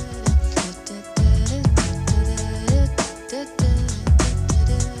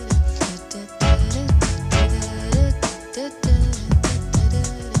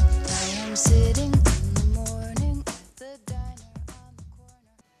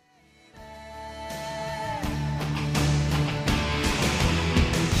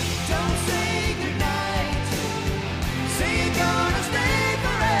 Don't say goodnight. Say you're gonna stay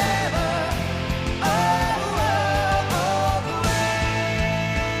forever. All the way.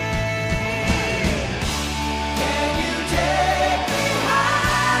 Can you take me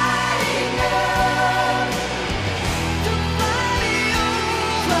high enough to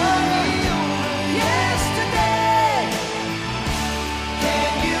fly over yesterday?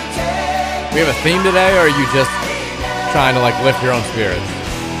 Can you take We have a theme today, or are you just trying to lift your own spirits?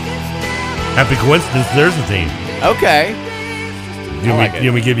 Happy coincidence. There's the theme. Okay. You I like want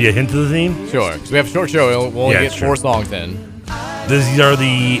it. me to give you a hint of the theme? Sure. 'Cause we have a short show. We'll only Yeah, get sure. 4 songs in. These are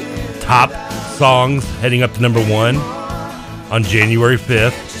the top songs heading up to number 1 on January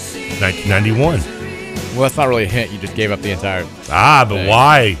 5th, 1991. Well, that's not really a hint. You just gave up the entire. But Dang.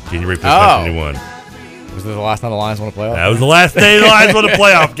 why January 5th, Oh. 1991? Was this the last time the Lions won a playoff? That was the last day the Lions won a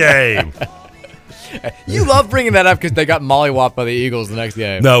playoff game. You love bringing that up because they got mollywopped by the Eagles the next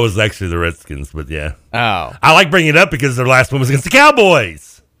game. No, it was actually the Redskins, but yeah. Oh. I like bringing it up because their last one was against the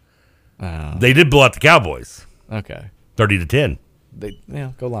Cowboys. Oh. They did blow out the Cowboys, Okay. 30-10.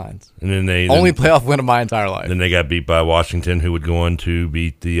 Go Lions. And then they Only playoff win of my entire life. Then they got beat by Washington, who would go on to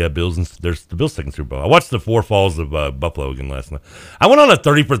beat the Bills. And there's the Bills' second Super Bowl. I watched the Four Falls of Buffalo again last night. I went on a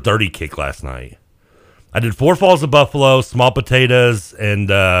 30-for-30 kick last night. I did Four Falls of Buffalo, Small Potatoes, and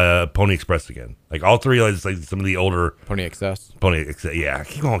Pony Express again. Like all three, like some of the older Pony Excess. Yeah, I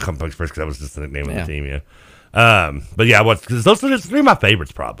keep calling them Pony Express because that was just the nickname of Yeah. the team. Yeah, but yeah, because those are just 3 of my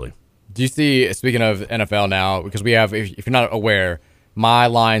favorites probably. Do you see, speaking of NFL now, because we have, if you're not aware, my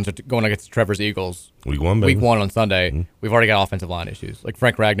Lions are going against Trevor's Eagles. Week 1, baby. Week 1 on Sunday. We've already got offensive line issues. Like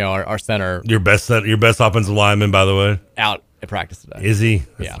Frank Ragnow, our center, Your best offensive lineman, by the way, out at practice today. is he?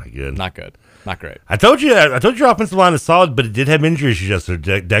 That's Yeah. not good. Not good. Not great. I told you your offensive line is solid, but it did have injury issues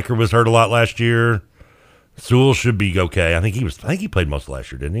yesterday. Decker was hurt a lot last year. Sewell should be okay. I think he played most of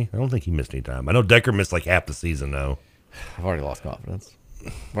last year, didn't he? I don't think he missed any time. I know Decker missed like half the season though. I've already lost confidence.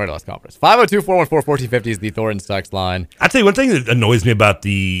 502-414-1450 is the Thornton Sex line. I tell you one thing that annoys me about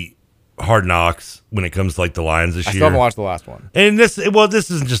the Hard Knocks when it comes to like the Lions this I year. still haven't watched the last one. And this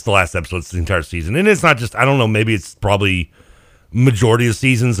isn't just the last episode; it's the entire season. And it's not just I don't know. Maybe it's probably majority of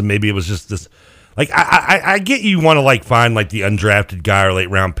seasons, and maybe it was just this. Like I get you want to like find like the undrafted guy or late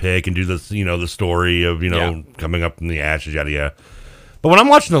round pick and do this, the story of coming up from the ashes, yada yada. But when I'm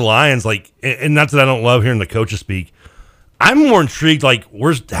watching the Lions, like, and not that I don't love hearing the coaches speak, I'm more intrigued. Like,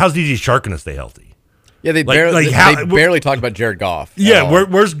 how's DJ Shark going to stay healthy? Yeah, they Like, barely talked about Jared Goff. Yeah,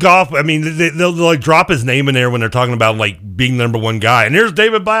 where's Goff? I mean, they'll like drop his name in there when they're talking about like being the number one guy. And here's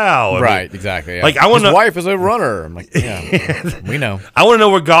David Blau. Right, exactly. Yeah. Like I want his wife is a runner. I'm like, yeah, we know. I want to know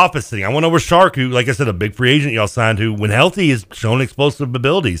where Goff is sitting. I want to know where Shark, who, like I said, a big free agent y'all signed, who when healthy has shown explosive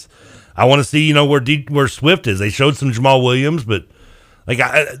abilities. I want to see, where Swift is. They showed some Jamal Williams, but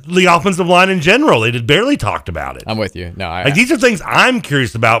the offensive line in general, they barely talked about it. I'm with you. No, these are things I'm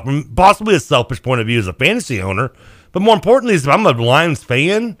curious about from possibly a selfish point of view as a fantasy owner, but more importantly, is if I'm a Lions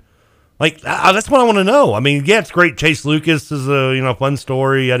fan, that's what I want to know. I mean, yeah, it's great. Chase Lucas is a fun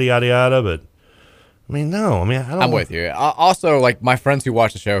story, yada yada yada, but. I don't. I'm with you. Also, my friends who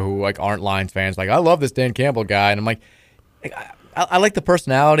watch the show who aren't Lions fans, I love this Dan Campbell guy, and I'm like, I like the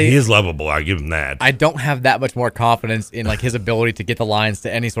personality. He is lovable. I give him that. I don't have that much more confidence in his ability to get the Lions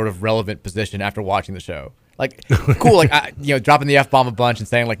to any sort of relevant position after watching the show. Cool. Dropping the F-bomb a bunch and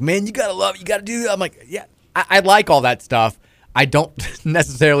saying man, you gotta love it, you gotta do that. I'm like, yeah, I like all that stuff. I don't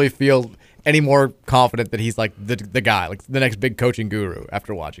necessarily feel any more confident that he's the guy, the next big coaching guru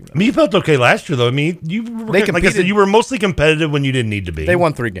after watching them. You felt okay last year, though. You were, like I said, you were mostly competitive when you didn't need to be. They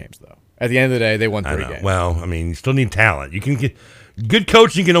won 3 games, though. At the end of the day, they won 3 games. Well, you still need talent. You can get good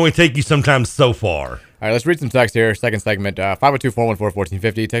coaching can only take you sometimes so far. All right, let's read some text here. Second segment,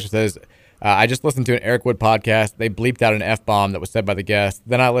 502-414-1450. Texture says, I just listened to an Eric Wood podcast. They bleeped out an F-bomb that was said by the guest.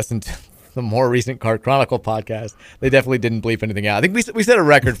 Then I listened to the more recent Card Chronicle podcast. They definitely didn't bleep anything out. I think we set a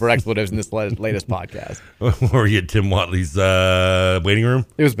record for expletives in this latest podcast. Were you at Tim Watley's waiting room?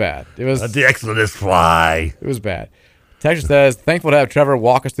 It was bad. It was the expletives fly. It was bad. Texture says, thankful to have Trevor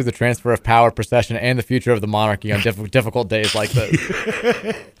walk us through the transfer of power procession and the future of the monarchy on difficult days like this.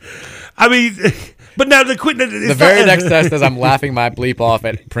 But now the very next text says, I'm laughing my bleep off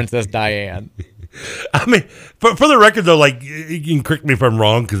at Princess Diane. For the record, though, you can correct me if I'm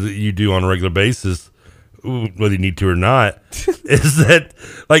wrong, because you do on a regular basis, whether you need to or not, is that,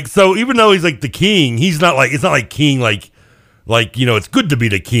 so even though he's the king, he's not it's not king, it's good to be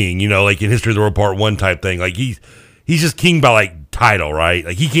the king, in History of the World Part 1 type thing. He's just king by, title, right?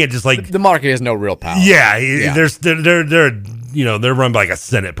 He can't just, The monarchy has no real power. Yeah. They're run by, a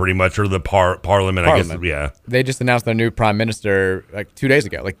Senate, pretty much, or the Parliament, I guess, yeah. They just announced their new prime minister, 2 days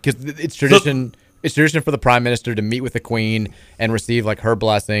ago. Because it's tradition... It's tradition for the prime minister to meet with the queen and receive her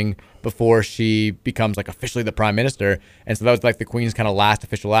blessing before she becomes officially the prime minister. And so that was the queen's kind of last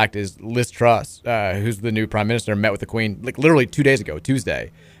official act is Liz Truss, who's the new prime minister, met with the queen literally 2 days ago, Tuesday,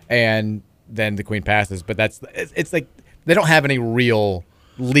 and then the queen passes. But it's they don't have any real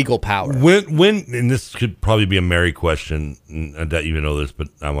legal power. When and this could probably be a Mary question. I doubt you even know this, but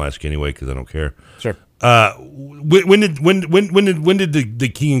I'll ask you anyway because I don't care. Sure. When did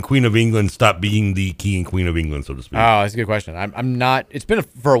the king and queen of England stop being the king and queen of England, so to speak? Oh, that's a good question. I'm not. It's been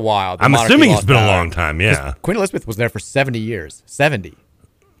for a while. I'm assuming it's been a long time. Yeah. Queen Elizabeth was there for 70 years. 70.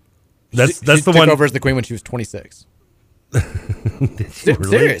 That's she the took one over as the queen when she was 26. Really?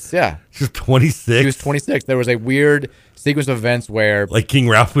 Serious, yeah. She was 26. She was 26. There was a weird sequence of events where, King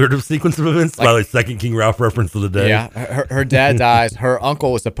Ralph weird sequence of events. By the second King Ralph reference of the day. Yeah, her dad dies. Her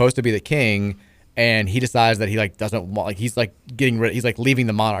uncle was supposed to be the king. And he decides that he doesn't want he's getting rid. He's leaving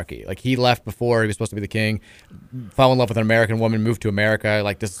the monarchy. He left before he was supposed to be the king. Fell in love with an American woman, moved to America,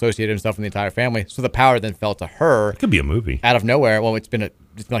 disassociated himself from the entire family. So the power then fell to her. It could be a movie out of nowhere. Well, it's been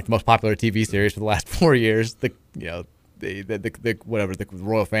the most popular TV series for the last 4 years. The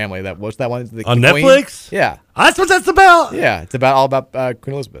royal family. What's that one? On Netflix? Queen? Yeah, that's what that's about. Yeah, it's all about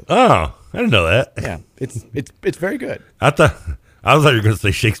Queen Elizabeth. Oh, I didn't know that. Yeah, it's very good. I thought you were going to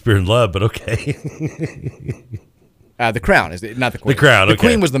say Shakespeare in Love, but okay. The Crown is not the Queen. The Crown. The okay.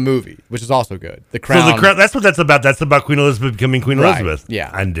 Queen was the movie, which is also good. The Crown. So the Crown. That's what that's about. That's about Queen Elizabeth becoming Queen Elizabeth.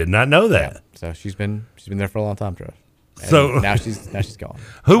 Yeah, I did not know that. Yeah. So she's been there for a long time, Trev. So now she's gone.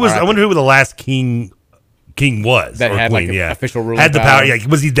 Who was? I wonder who the last king was that had queen, official ruling had the power. Yeah,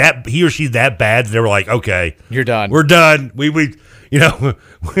 was he or she that bad? They were like, okay, you're done. We're done. We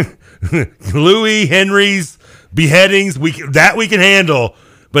Louis Henry's beheadings. We can handle.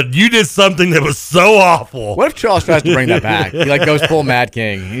 But you did something that was so awful. What if Charles tries to bring that back? He goes full Mad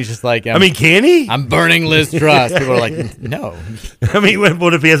King. He's just can he? I'm burning Liz Truss. People are like, no.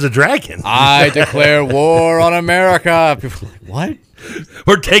 What if he has a dragon? I declare war on America. People are like, what?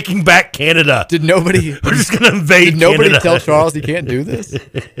 We're taking back Canada. We're just going to invade Did nobody Canada. tell Charles he can't do this?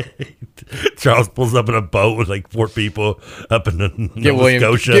 Charles pulls up in a boat with 4 people up in Nova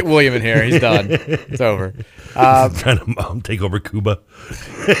Scotia. Get William in here. He's done. It's over. Trying to take over Cuba.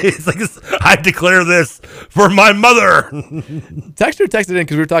 It's I declare this for my mother. Texter texted in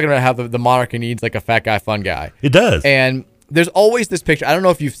because we were talking about how the monarchy needs a fat guy, fun guy. It does. And there's always this picture. I don't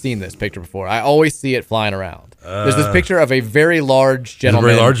know if you've seen this picture before. I always see it flying around. There's this picture of a very large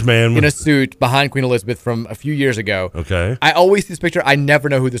gentleman, man in a suit behind Queen Elizabeth from a few years ago. Okay. I always see this picture. I never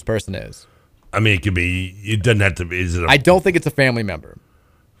know who this person is. It could be. It doesn't have to be. I don't think it's a family member.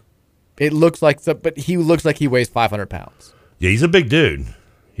 It looks but he looks like he weighs 500 pounds. Yeah, he's a big dude.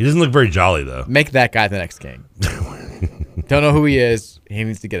 He doesn't look very jolly though. Make that guy the next king. Don't know who he is. He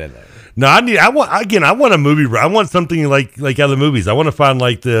needs to get in there. No, I want a movie. I want something like out of the movies. I want to find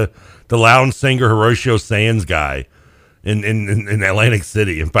like the lounge singer Horatio Sands guy in Atlantic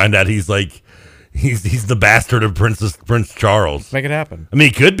City and find out he's the bastard of Prince Charles. Make it happen. I mean,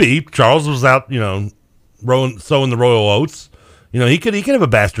 he could be. Charles was out, sowing the royal oats. He could have a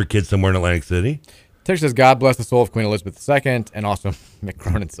bastard kid somewhere in Atlantic City. Text says, God bless the soul of Queen Elizabeth II, and also Mick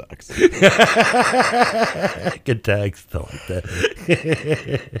Cronin sucks. Good tags. I like that.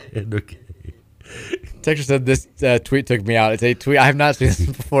 Okay. Texture said this tweet took me out. It's a tweet. I have not seen this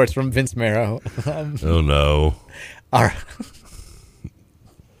before. It's from Vince Marrow. Oh, no. All right.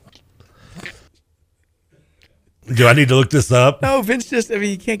 Do I need to look this up? No, Vince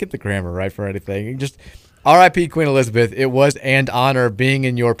you can't get the grammar right for anything. Just R.I.P. Queen Elizabeth. It was an honor being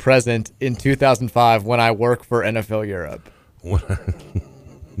in your present in 2005 when I work for NFL Europe.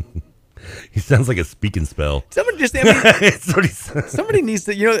 He sounds like a speak and spell. Somebody just, That's what he says. somebody needs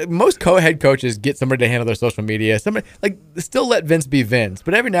to, most co-head coaches get somebody to handle their social media. Somebody, still let Vince be Vince,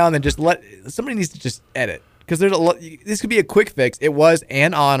 but every now and then somebody needs to just edit. Because there's a lot, this could be a quick fix. It was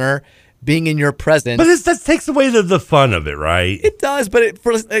an honor being in your presence. But that takes away the fun of it, right? It does, but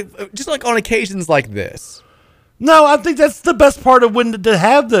just like on occasions like this. No, I think that's the best part of when to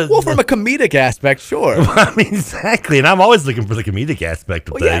have the. Well, from a comedic aspect, sure. I mean, exactly, and I'm always looking for the comedic aspect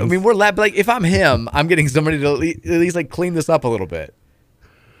of things. Yeah, I mean, if I'm him, I'm getting somebody to at least clean this up a little bit.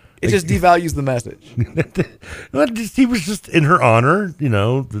 It just devalues the message. He was just in her honor, in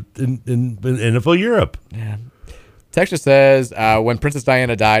NFL Europe. Yeah. Texture says, when Princess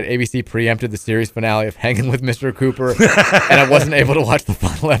Diana died, ABC preempted the series finale of Hanging with Mr. Cooper, and I wasn't able to watch the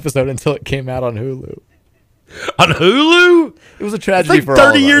final episode until it came out on Hulu. On Hulu? It was a tragedy it's like for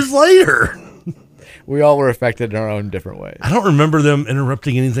 30 years later. We all were affected in our own different ways. I don't remember them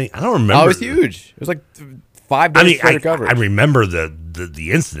interrupting anything. I don't remember. Oh, it was huge. It was like 5 days straight of coverage. I remember the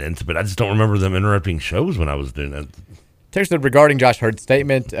incident, but I just don't remember them interrupting shows when I was doing that. Text said, regarding Josh Hurd's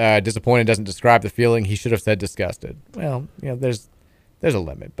statement, disappointed doesn't describe the feeling. He should have said disgusted. Well, there's a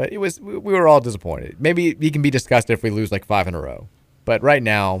limit, but we were all disappointed. Maybe he can be disgusted if we lose 5 in a row. But right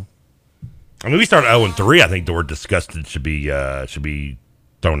now, I mean, we started 0-3. I think the word disgusted should be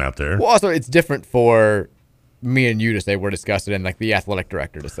thrown out there. Well, also, it's different for me and you to say we're disgusted and the athletic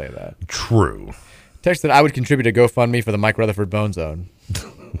director to say that. True. Text said, I would contribute a GoFundMe for the Mike Rutherford Bone Zone.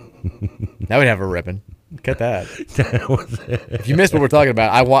 That would have a ribbon. Cut that. If you missed what we're talking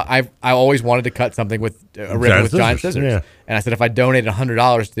about, I always wanted to cut something with a ribbon with giant scissors. Yeah. And I said, if I donated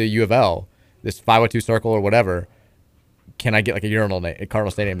 $100 to U of L, this 502 Circle or whatever, can I get a urinal at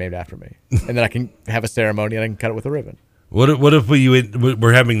Cardinal Stadium named after me? And then I can have a ceremony and I can cut it with a ribbon. What if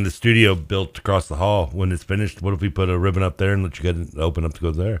we're having the studio built across the hall when it's finished? What if we put a ribbon up there and let you get it open up to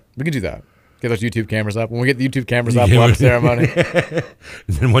go there? We can do that. Get those YouTube cameras up. When we get the YouTube cameras up, we'll have a ceremony.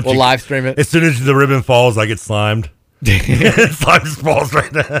 Then we'll live stream it. As soon as the ribbon falls, I get slimed. Slime just falls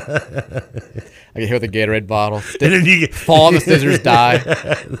right now. I get hit with a Gatorade bottle. And then you fall on the scissors, die.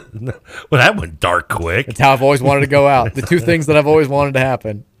 Well, that went dark quick. That's how I've always wanted to go out. The two things that I've always wanted to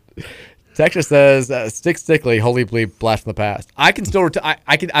happen. Texture says, Stick Stickly, Holy Bleep, Blast from the Past. I can still,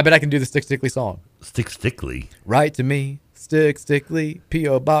 I bet I can do the Stick Stickly song. Stick Stickly? Write to me, Stick Stickly,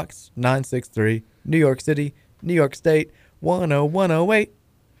 P.O. Box 963, New York City, New York State, 10108.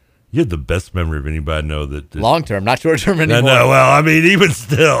 You have the best memory of anybody I know that long term, not short term anymore. No, well, I mean, even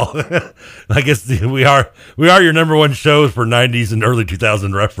still, I guess we are your number one shows for 90s and early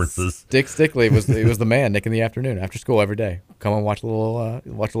 2000 references. Stick Stickly was the man. Nick in the afternoon after school every day. Come and watch a little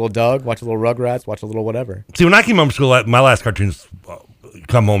Doug, watch a little Rugrats, watch a little whatever. See, when I came home from school, my last cartoons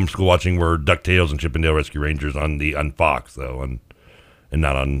come home from school watching were DuckTales and Chip 'n Dale Rescue Rangers on Fox though, and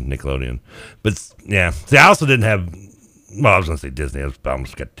not on Nickelodeon. But yeah, see, I also didn't have. Well, I was going to say Disney. I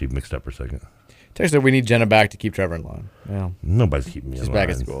almost got two mixed up for a second. Terry said we need Jenna back to keep Trevor in line. Well, nobody's keeping me in line. She's back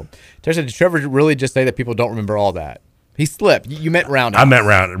at school. Terry said, did Trevor really just say that people don't remember all that? He slipped. You meant Roundhouse. I meant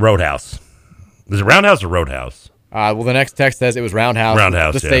Roadhouse. Is it Roundhouse or Roadhouse? Well, the next text says it was Roundhouse.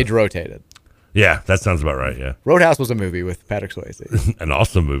 Roundhouse, The stage rotated. Yeah, that sounds about right, yeah. Roadhouse was a movie with Patrick Swayze. An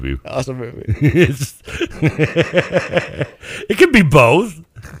awesome movie. Awesome movie. It could be both.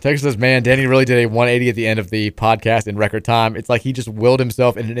 Texas says, man, Danny really did a 180 at the end of the podcast in record time. It's like he just willed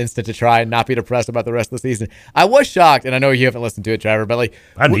himself in an instant to try and not be depressed about the rest of the season. I was shocked, and I know you haven't listened to it, Trevor, but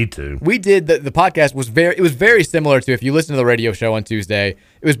I need to. We did the podcast was very similar to if you listen to the radio show on Tuesday.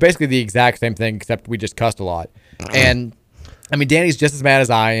 It was basically the exact same thing, except we just cussed a lot. And I mean, Danny's just as mad as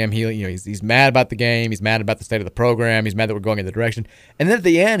I am. He's mad about the game. He's mad about the state of the program. He's mad that we're going in the direction. And then at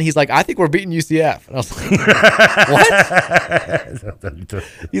the end, he's like, I think we're beating UCF. And I was like, what?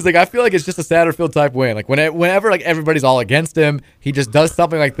 He's like, I feel like it's just a Satterfield type win. Like whenever like everybody's all against him, he just does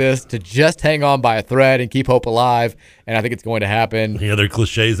something like this to just hang on by a thread and keep hope alive. And I think it's going to happen. Any other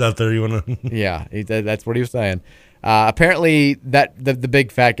cliches out there you want to? Yeah, that's what he was saying. Apparently, that the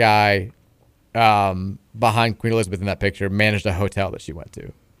big fat guy behind Queen Elizabeth in that picture managed a hotel that she went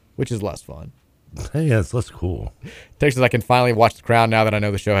to, which is less fun. Hey, yeah, it's less cool. Texas, I can finally watch The Crown now that I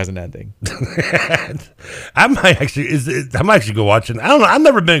know the show has an ending. I might actually go watch it. I don't know. I've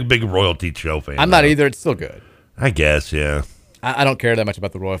never been a big royalty show fan. I'm not either. It's still good. I guess, yeah. I don't care that much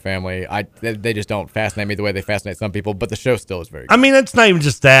about the royal family. They just don't fascinate me the way they fascinate some people. But the show still is very good. I mean, it's not even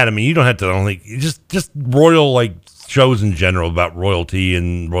just that. I mean, you don't have to only just royal like shows in general about royalty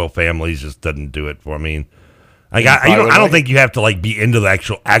and royal families just doesn't do it for me. Like I don't think you have to like be into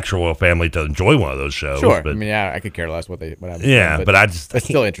the actual royal family to enjoy one of those shows. Sure, but, I mean, yeah, I could care less what happens. Yeah, but it's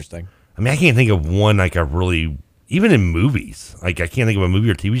still interesting. I mean, I can't think of one like a really even in movies. Like I can't think of a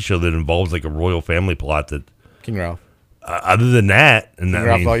movie or TV show that involves like a royal family plot that King Ralph. Other than that, and King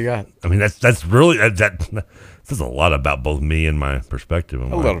Ralph's all you got. I mean, that's really that says a lot about both me and my perspective.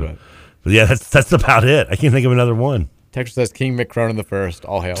 A little bit. But yeah, that's about it. I can't think of another one. Texas says King McCronin the First.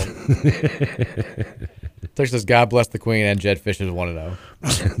 All hail. Texas says God bless the Queen and Jed Fish is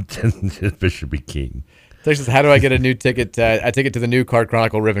 1-0. Jed Fish should be king. Texas, how do I get a new ticket? A ticket to the new Card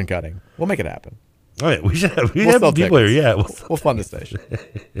Chronicle ribbon cutting. We'll make it happen. All right, we have people tickets. here. Yeah, we'll fund the station.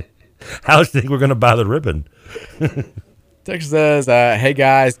 How do you think we're going to buy the ribbon? Texas says, hey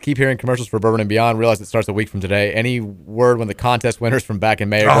guys, keep hearing commercials for Bourbon and Beyond. Realize it starts a week from today. Any word when the contest winners from back in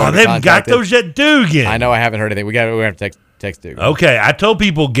May are going to be they haven't got those yet, Dugan. I know I haven't heard anything. We have to text Dugan. Okay, I told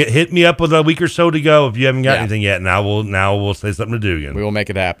people hit me up with a week or so to go if you haven't got anything yet, and we'll say something to Dugan. We will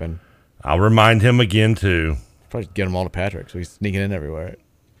make it happen. I'll remind him again too. Probably just get them all to Patrick, so he's sneaking in everywhere.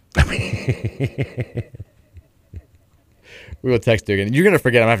 We will text Dugan. You're going to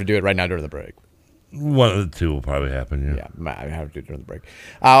forget. I'm going to have to do it right now during the break. One of the two will probably happen, yeah. Yeah, I have to do it during the break.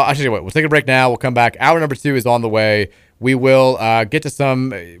 I should wait. We'll take a break now. We'll come back. Hour number 2 is on the way. We will get to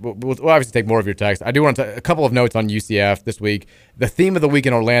some. We'll obviously take more of your text. I do want to a couple of notes on UCF this week. The theme of the week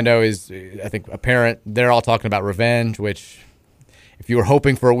in Orlando is, I think, apparent. They're all talking about revenge, which, if you were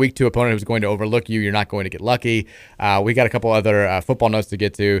hoping for a week 2 opponent who's going to overlook you, you're not going to get lucky. We got a couple other football notes to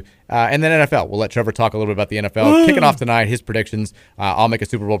get to. And then NFL. We'll let Trevor talk a little bit about the NFL. Kicking off tonight, his predictions. I'll make a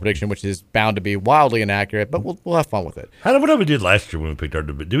Super Bowl prediction, which is bound to be wildly inaccurate, but we'll have fun with it. What did we did last year when we picked our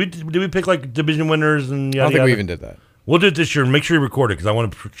division? Did we pick like division winners and yada, I don't think yada? we even did that. We'll do it this year and make sure you record it because I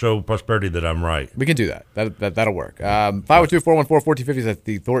want to show Prosperity that I'm right. We can do that. That'll work. 502-414-1450 is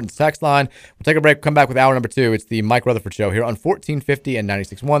the Thornton's text line. We'll take a break, come back with hour number 2. It's the Mike Rutherford Show here on 1450 and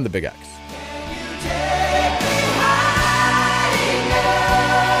 96.1 The Big X.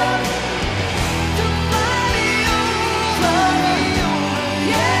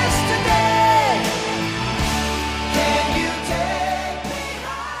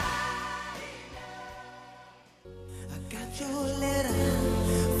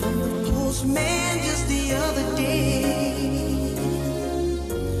 Man, just the other day,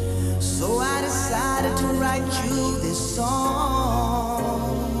 so I decided to write you this song,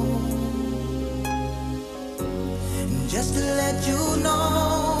 just to let you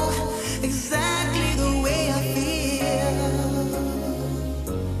know exactly the way I feel,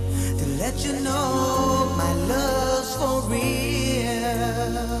 to let you know my love's for real,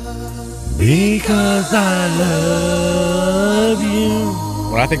 because I love you.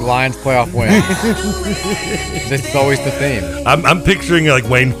 When I think Lions playoff win, this is always the theme. I'm picturing like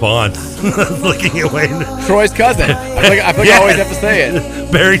Wayne Fonts looking at Wayne. Troy's cousin. I feel like I always have to say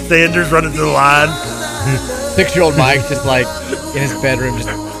it. Barry Sanders running to the line. 6-year-old Mike just like in his bedroom just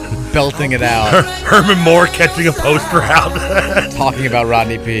belting it out. Herman Moore catching a poster out. Talking about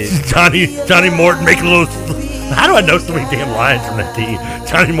Rodney Peete. Johnny Morton making a little... How do I know so many damn lines from that team?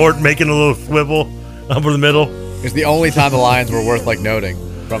 Johnny Morton making a little swivel over the middle. It's the only time the Lions were worth like noting.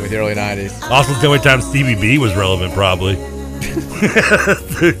 Probably the early 90s. Also, it's the only time Stevie B was relevant, probably. But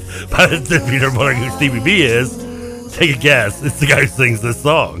if you're wondering who Stevie B is, take a guess. It's the guy who sings this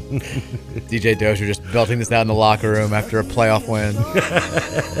song. DJ Dozier just belting this out in the locker room after a playoff win.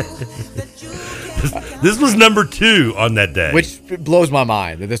 This was number 2 on that day. Which blows my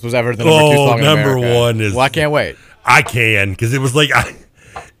mind that this was ever the number 2 song in number America. 1 is... Well, I can't wait. I can, because it was like...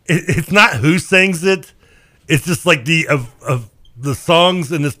 It's not who sings it. It's just like of the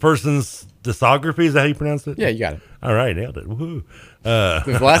songs in this person's discography. Is that how you pronounce it? Yeah, you got it. All right, nailed it. Woohoo.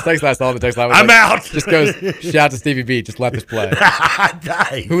 The last text I saw on the text line was I'm out. Just goes, shout out to Stevie B. Just let this play.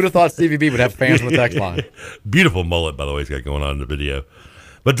 Nice. Who would have thought Stevie B would have fans on the text line? Beautiful mullet, by the way, he's got going on in the video.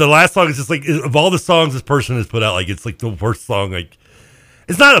 But the last song is just like, of all the songs this person has put out, like, it's like the worst song. Like,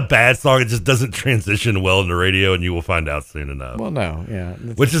 it's not a bad song. It just doesn't transition well into radio, and you will find out soon enough. Well, no, yeah.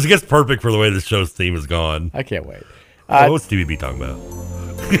 Which is, I guess, perfect for the way the show's theme is gone. I can't wait. What's Stevie B talking about?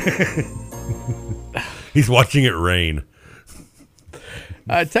 He's watching it rain.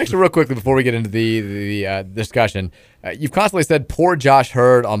 Text real quickly before we get into the discussion. You've constantly said poor Josh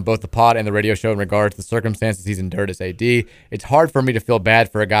Hurd on both the pod and the radio show in regards to the circumstances he's endured as AD. It's hard for me to feel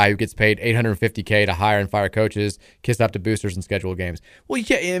bad for a guy who gets paid $850K to hire and fire coaches, kiss up to boosters, and schedule games. Well,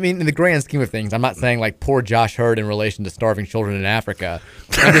 yeah, I mean, in the grand scheme of things, I'm not saying like poor Josh Hurd in relation to starving children in Africa.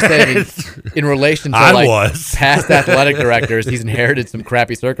 I'm just saying in relation to past athletic directors, he's inherited some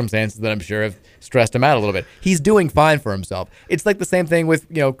crappy circumstances that I'm sure have stressed him out a little bit. He's doing fine for himself. It's like the same thing with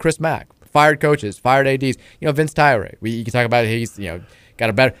Chris Mack. Fired coaches, fired ADs. Vince Tyree. You can talk about he's got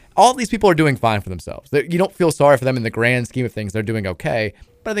a better. All these people are doing fine for themselves. You don't feel sorry for them in the grand scheme of things. They're doing okay.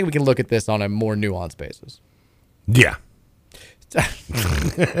 But I think we can look at this on a more nuanced basis. Yeah.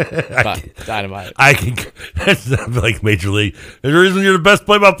 Dynamite. I can. That's like Major League. There's a reason you're the best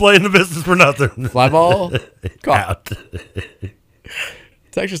play-by-play in the business for nothing. Fly ball. Out.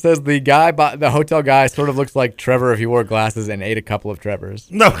 Texture says the hotel guy sort of looks like Trevor if he wore glasses and ate a couple of Trevors.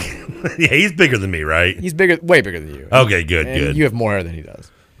 No, yeah, he's bigger than me, right? He's way bigger than you. Okay, good. You have more hair than he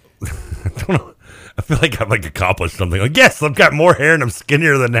does. I don't know. I feel like I've accomplished something. Like, yes, I've got more hair and I'm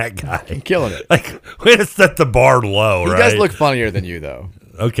skinnier than that guy. I'm killing it. Like, way to set the bar low, right? He does look funnier tn you, though.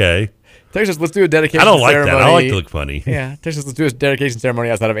 Okay. Texas, let's do a dedication ceremony. I don't like ceremony. that. I like to look funny. Yeah. Texas, let's do a dedication ceremony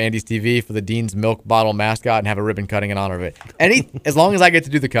outside of Andy's TV for the Dean's Milk Bottle mascot and have a ribbon cutting in honor of it. As long as I get to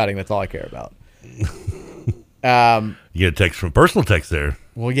do the cutting, that's all I care about. You get a text from personal text there.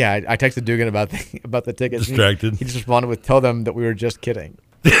 Well, yeah. I texted Dugan about the tickets. Distracted. He just responded with, tell them that we were just kidding.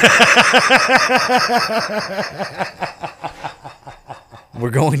 We're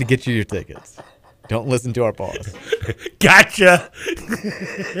going to get you your tickets. Don't listen to our pause. Gotcha.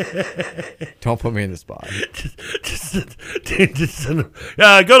 Don't put me in the spot. Just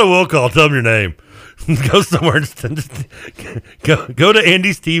go to Will Call. Tell him your name. Go somewhere. Go to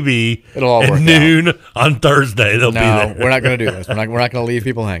Andy's TV. It'll all work at noon on Thursday. They'll be there. We're not going to do this. We're not going to leave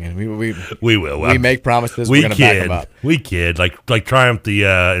people hanging. We will. We make promises. We're going to back them up. We kid. Like Triumph the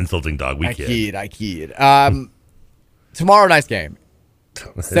insulting dog. I kid. Tomorrow night's game.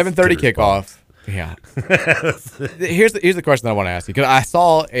 7:30 kickoff. Yeah. Here's the question that I want to ask you, because I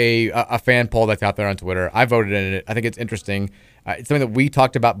saw a fan poll that's out there on Twitter. I voted in it. I think it's interesting. It's something that we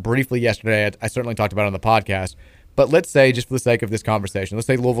talked about briefly yesterday. I certainly talked about it on the podcast. But let's say, just for the sake of this conversation, let's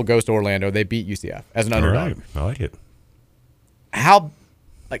say Louisville goes to Orlando. They beat UCF as an underdog. Right. I like it.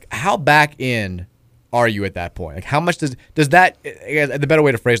 How back in are you at that point? Like, how much does that? The better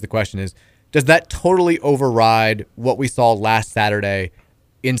way to phrase the question is, does that totally override what we saw last Saturday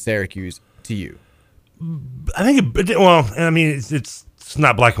in Syracuse to you? I think it's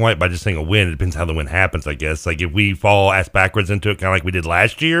not black and white by just saying a win. It depends how the win happens, I guess. Like, if we fall ass backwards into it, kind of like we did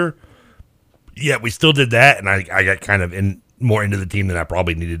last year, yeah, we still did that, and I got kind of more into the team than I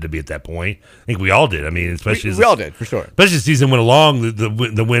probably needed to be at that point. I think we all did. I mean, especially we all did, for sure. Especially as the season went along,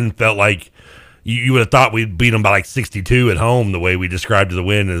 the win felt like you would have thought we'd beat them by like 62 at home, the way we described the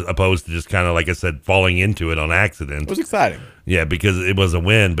win, as opposed to just kind of, like I said, falling into it on accident. It was exciting. Yeah, because it was a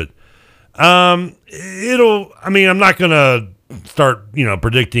win, but I'm not going to start,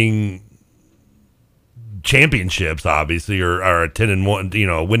 predicting championships, obviously, or a 10-1,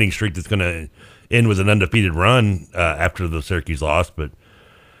 a winning streak that's going to end with an undefeated run after the Syracuse loss. But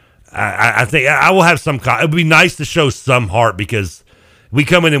I think I will have some. It would be nice to show some heart, because we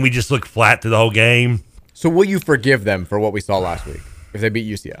come in and we just look flat through the whole game. So will you forgive them for what we saw last week if they beat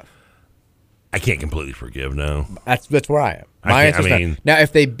UCF? I can't completely forgive. No, that's where I am. My answer is no. Now,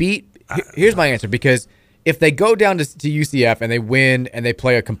 if they beat, here's my answer, because if they go down to UCF and they win and they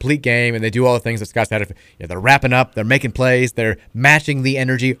play a complete game and they do all the things that Scott said, they're wrapping up, they're making plays, they're matching the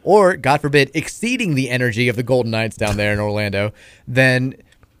energy, or God forbid, exceeding the energy of the Golden Knights down there in Orlando, then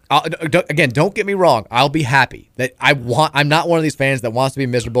don't get me wrong, I'll be happy. I'm not one of these fans that wants to be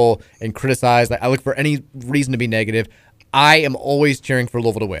miserable and criticize. I look for any reason to be negative. I am always cheering for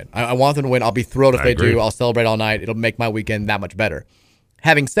Louisville to win. I want them to win. I'll be thrilled if they do. I'll celebrate all night. It'll make my weekend that much better.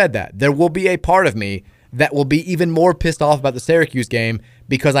 Having said that, there will be a part of me that will be even more pissed off about the Syracuse game,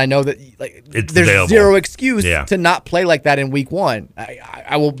 because I know that there's available. Zero excuse to not play like that in week one.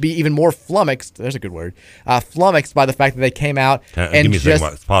 I will be even more flummoxed. There's a good word. Flummoxed by the fact that they came out and give me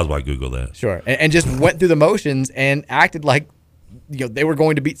just pause while I Google that. Sure, and just went through the motions and acted like they were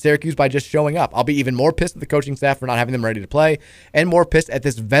going to beat Syracuse by just showing up. I'll be even more pissed at the coaching staff for not having them ready to play, and more pissed at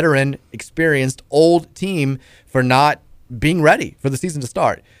this veteran, experienced, old team for not being ready for the season to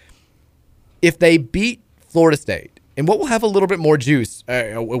start. If they beat Florida State, and what will have a little bit more juice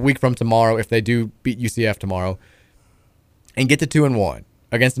a week from tomorrow if they do beat UCF tomorrow, and get to 2-1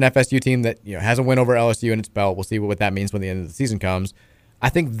 against an FSU team that has a win over LSU in its belt. We'll see what that means when the end of the season comes. I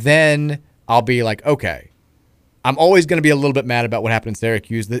think then I'll be like, okay, I'm always going to be a little bit mad about what happened in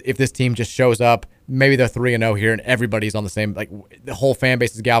Syracuse. If this team just shows up, maybe they're 3-0 here and everybody's on the same, like the whole fan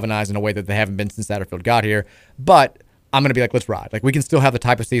base is galvanized in a way that they haven't been since Satterfield got here. But I'm going to be like, let's ride. Like, we can still have the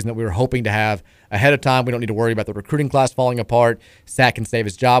type of season that we were hoping to have ahead of time. We don't need to worry about the recruiting class falling apart. Sack can save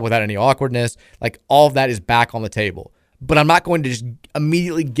his job without any awkwardness. Like, all of that is back on the table. But I'm not going to just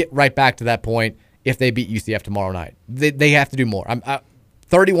immediately get right back to that point if they beat UCF tomorrow night. They have to do more.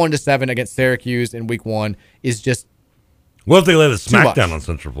 31-7 against Syracuse in week 1 is just what if they let a smackdown much. on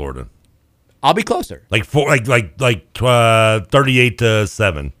Central Florida? I'll be closer. Like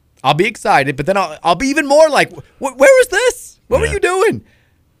 38-7. I'll be excited, but then I'll be even more like, where was this? What were you doing?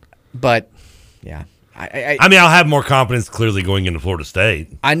 But yeah, I mean, I'll have more confidence clearly going into Florida State.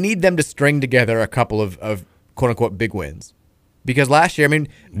 I need them to string together a couple of quote unquote big wins. Because last year, I mean,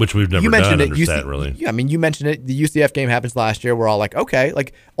 which we've never done under Stat, really. Yeah, I mean, you mentioned it. The UCF game happens last year. We're all like, okay,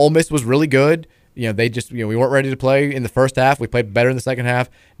 like Ole Miss was really good. They just, we weren't ready to play in the first half. We played better in the second half.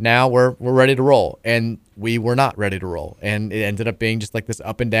 Now we're ready to roll, and we were not ready to roll. And it ended up being just like this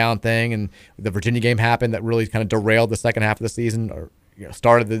up and down thing. And the Virginia game happened that really kind of derailed the second half of the season, or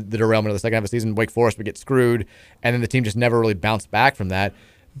started the derailment of the second half of the season. Wake Forest would get screwed, and then the team just never really bounced back from that.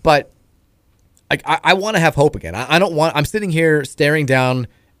 But I want to have hope again. I'm sitting here staring down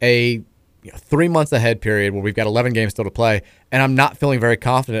a 3 months ahead period where we've got 11 games still to play, and I'm not feeling very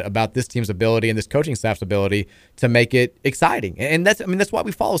confident about this team's ability and this coaching staff's ability to make it exciting. And that's why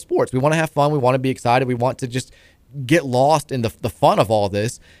we follow sports. We want to have fun. We want to be excited. We want to just get lost in the fun of all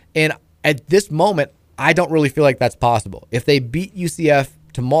this. And at this moment, I don't really feel like that's possible. If they beat UCF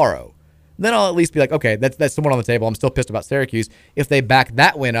tomorrow, then I'll at least be like, okay, that's someone on the table. I'm still pissed about Syracuse. If they back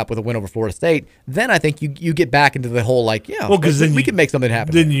that win up with a win over Florida State, then I think you get back into the whole because we can make something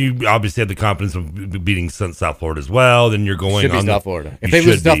happen. Then you obviously have the confidence of beating South Florida as well. Then you're going should be on South Florida. If they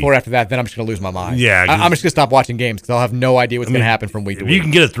lose to South Florida after that, then I'm just going to lose my mind. Yeah, I'm just going to stop watching games because I'll have no idea what's going to happen from week to week. You can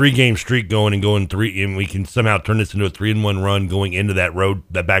get a 3-game streak going and 3, and we can somehow turn this into a 3-1 run going into that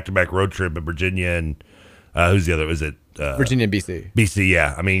back-to-back road trip at Virginia and who's the other? Is it Virginia and BC? BC,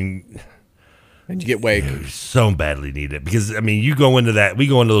 yeah. I mean. And you get Wake. So badly need it because, I mean, we go into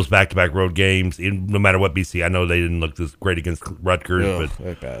those back-to-back road games, no matter what BC. I know they didn't look this great against Rutgers,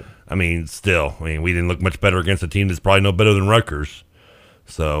 but bad. I mean, still, we didn't look much better against a team that's probably no better than Rutgers.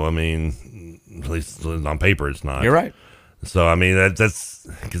 So, I mean, at least on paper, it's not. You're right. So, I mean, that's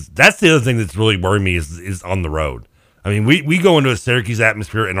because that's the other thing that's really worrying me is on the road. I mean, we go into a Syracuse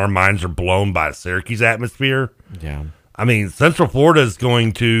atmosphere and our minds are blown by a Syracuse atmosphere. Yeah. I mean, Central Florida is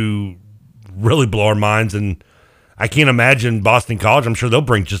going to really blow our minds, and I can't imagine Boston College. I'm sure they'll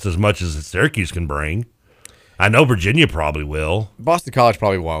bring just as much as Syracuse can bring. I know Virginia probably will. Boston College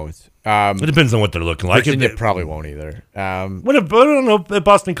probably won't. It depends on what they're looking like. Virginia probably won't either. I don't know if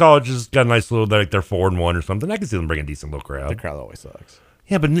Boston College has got a nice little, like they're 4-1 or something. I can see them bringing a decent little crowd. The crowd always sucks.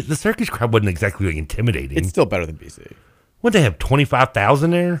 Yeah, but the Syracuse crowd wasn't exactly intimidating. It's still better than BC. What, they have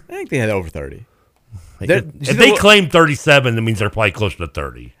 25,000 there? I think they had over 30. If they claim 37, that means they're probably closer to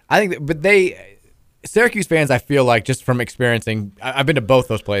 30. I think, Syracuse fans, I feel like, just from experiencing, I've been to both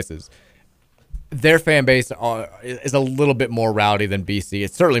those places, their fan base is a little bit more rowdy than BC.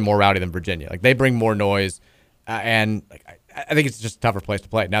 It's certainly more rowdy than Virginia. Like, they bring more noise, and I think it's just a tougher place to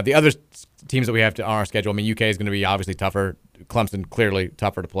play. Now, the other teams that we have on our schedule, I mean, UK is going to be obviously tougher. Clemson, clearly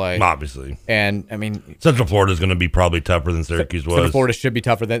tougher to play. Obviously. And, I mean, Central Florida is going to be probably tougher than Syracuse was. Central Florida should be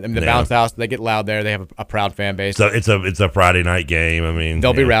tougher than the Bounce House. They get loud there. They have a proud fan base. So it's a Friday night game. I mean,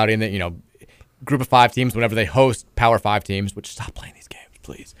 they'll be rowdy, and group of 5 teams, whenever they host Power 5 teams, which stop playing these games,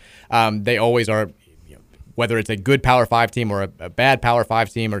 please. They always are, whether it's a good Power 5 team or a bad Power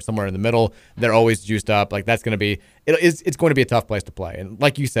 5 team or somewhere in the middle, they're always juiced up. Like, that's going to be it's going to be a tough place to play. And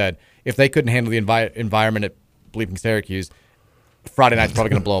like you said, if they couldn't handle the environment at bleeping Syracuse, Friday night's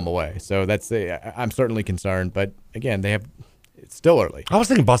probably going to blow them away. So I'm certainly concerned. But again, it's still early. I was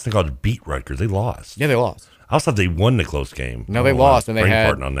thinking Boston College beat Rutgers. They lost. Yeah, they lost. I also thought they won the close game. No, they lost, and they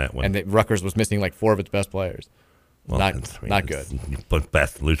had on that one. And Rutgers was missing like 4 of its best players. Well, not good. You put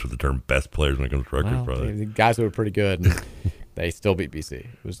best loose with the term best players when it comes to Rutgers, brother. The guys who were pretty good, and they still beat BC.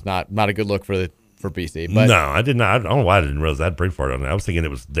 It was not a good look for for BC. But no, I did not. I don't know why I didn't realize that pretty far on that. I was thinking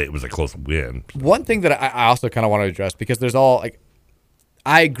it was a close win. one thing that I also kind of want to address, because there's all like,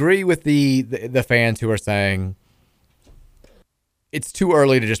 I agree with the fans who are saying it's too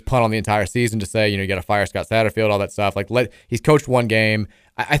early to just punt on the entire season to say, you got to fire Scott Satterfield, all that stuff. Like, he's coached one game.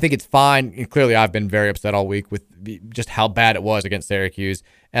 I think it's fine. And clearly, I've been very upset all week with just how bad it was against Syracuse.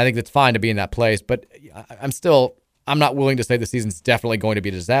 And I think it's fine to be in that place. But I'm not willing to say the season's definitely going to be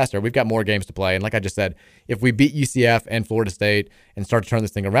a disaster. We've got more games to play. And like I just said, if we beat UCF and Florida State and start to turn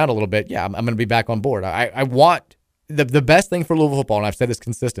this thing around a little bit, yeah, I'm going to be back on board. I want the best thing for Louisville football, and I've said this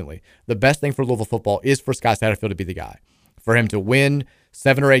consistently, the best thing for Louisville football is for Scott Satterfield to be the guy. For him to win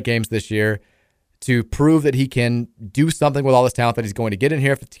 7 or 8 games this year, to prove that he can do something with all this talent that he's going to get in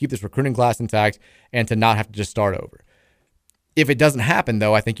here to keep this recruiting class intact and to not have to just start over. If it doesn't happen,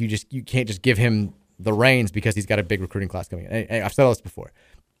 though, I think you can't just give him the reins because he's got a big recruiting class coming in. And I've said all this before.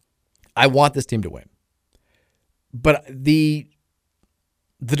 I want this team to win. But the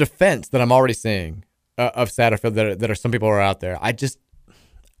defense that I'm already seeing of Satterfield that are some people are out there,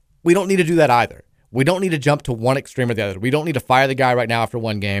 we don't need to do that either. We don't need to jump to one extreme or the other. We don't need to fire the guy right now after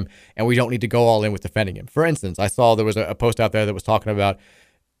one game, and we don't need to go all in with defending him. For instance, I saw there was a post out there that was talking about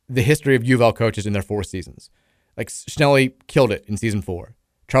the history of U of L coaches in their 4 seasons. Like, Schnelly killed it in season 4.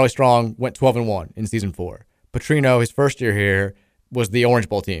 Charlie Strong went 12-1 in season 4. Petrino, his first year here, was the Orange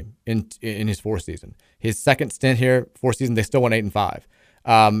Bowl team in his 4th season. His second stint here, 4th season, they still went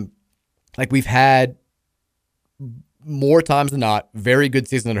 8-5. Like, we've had more times than not very good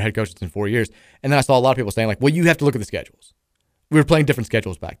seasons under head coaches in 4 years. And then I saw a lot of people saying, like, well, you have to look at the schedules. We were playing different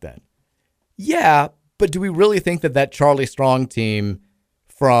schedules back then. Yeah, but do we really think that Charlie Strong team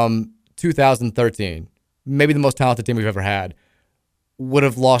from 2013, maybe the most talented team we've ever had, would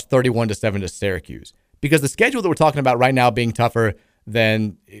have lost 31-7 to Syracuse? Because the schedule that we're talking about right now being tougher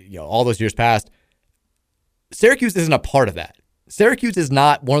than all those years past, Syracuse isn't a part of that. Syracuse is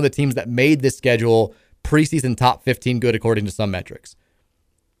not one of the teams that made this schedule preseason top 15 good according to some metrics.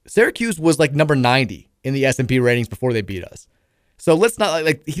 Syracuse was like number 90 in the S&P ratings before they beat us. So let's not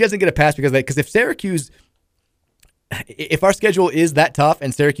like he doesn't get a pass because if our schedule is that tough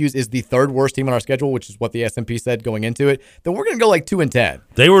and Syracuse is the 3rd worst team on our schedule, which is what the S&P said going into it, then we're going to go like 2-10.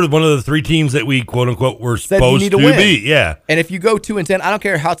 They were one of the 3 teams that we quote unquote were supposed to beat. Yeah. And if you go 2-10, I don't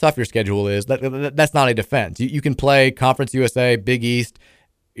care how tough your schedule is. That's not a defense. You can play Conference USA, Big East,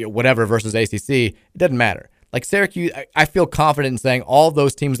 whatever versus ACC. It doesn't matter. Like Syracuse, I feel confident in saying all of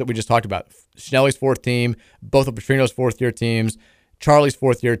those teams that we just talked about, Schnelly's 4th team, both of Petrino's 4th-year teams, Charlie's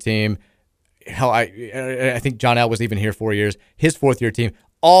 4th-year team, hell, I think John L. was even here 4 years, his 4th-year team,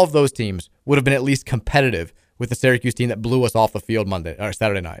 all of those teams would have been at least competitive with the Syracuse team that blew us off the field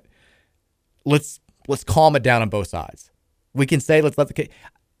Saturday night. Let's calm it down on both sides. We can say,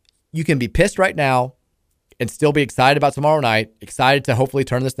 you can be pissed right now and still be excited about tomorrow night, excited to hopefully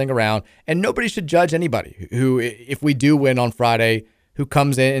turn this thing around. And nobody should judge anybody who, if we do win on Friday, who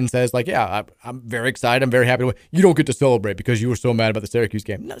comes in and says, like, yeah, I'm very excited, I'm very happy to win. You don't get to celebrate because you were so mad about the Syracuse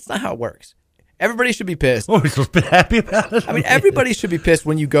game. No, that's not how it works. Everybody should be pissed. Oh, we're supposed to be happy about it? I mean, everybody should be pissed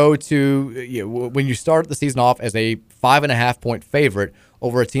when you go to, when you start the season off as a 5.5-point favorite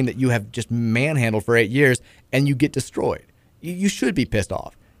over a team that you have just manhandled for 8 years and you get destroyed. You should be pissed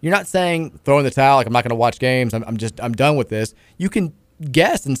off. You're not saying throw in the towel, like I'm not going to watch games. I'm done with this. You can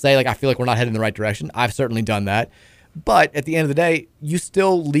guess and say, like, I feel like we're not heading in the right direction. I've certainly done that. But at the end of the day, you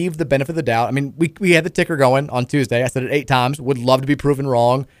still leave the benefit of the doubt. I mean, we had the ticker going on Tuesday. I said it 8 times. Would love to be proven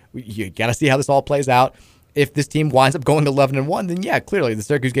wrong. You got to see how this all plays out. If this team winds up going 11-1, then yeah, clearly the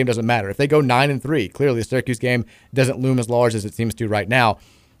Syracuse game doesn't matter. If they go 9-3, clearly the Syracuse game doesn't loom as large as it seems to right now.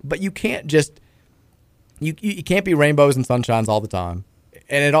 But you can't just you can't be rainbows and sunshines all the time.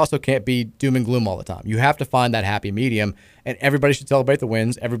 And it also can't be doom and gloom all the time. You have to find that happy medium, and everybody should celebrate the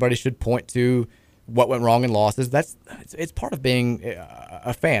wins. Everybody should point to what went wrong in losses. It's part of being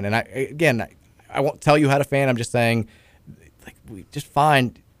a fan. And I won't tell you how to fan. I'm just saying, like, we just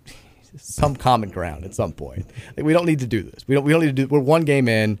find some common ground at some point. Like, we don't need to do this. We don't need to do. We're one game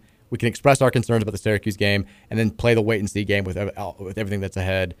in. We can express our concerns about the Syracuse game and then play the wait and see game with everything that's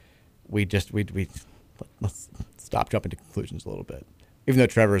ahead. Let's stop jumping to conclusions a little bit. Even though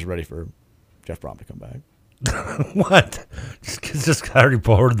Trevor is ready for Jeff Brom to come back. What? Just already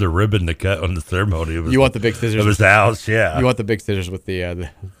poured the ribbon to cut on the ceremony. You want the big scissors? Of his house, yeah. You want the big scissors with the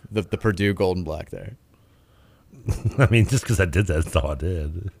Purdue gold and black there. I mean, just because I did that, that's all I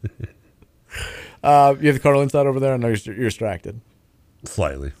did. You have the Cardinal Insight over there? I know you're distracted.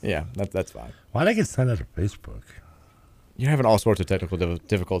 Slightly. Yeah, that's fine. Why did I get signed out of Facebook? You're having all sorts of technical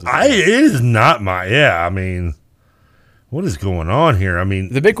difficulties. It is not my, I mean... What is going on here? I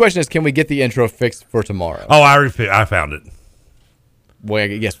mean, The big question is, can we get the intro fixed for tomorrow? I found it. Well,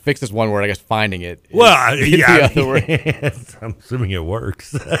 I guess fix is one word. I guess finding it is Well, the other word. I'm assuming it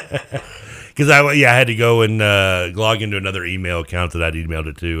works. Because I had to go and log into another email account that I'd emailed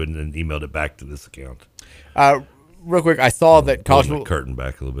it to, and then emailed it back to this account. Real quick, I saw that college Pulling the curtain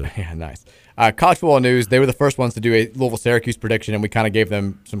back a little bit. Yeah, nice. College football news. They were the first ones to do a Louisville-Syracuse prediction, and we kind of gave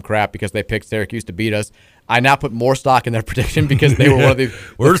them some crap because they picked Syracuse to beat us. I now put more stock in their prediction because they were one of the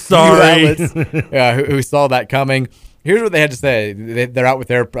We're the few sorry. outlets, who saw that coming. Here's what they had to say. They're out with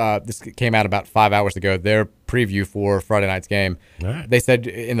their this came out about 5 hours ago, their preview for Friday night's game. All right. They said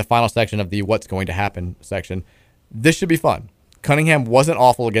in the final section of the what's going to happen section, this should be fun. Cunningham wasn't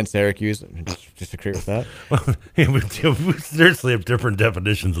awful against Syracuse. Just agree with that. We seriously have different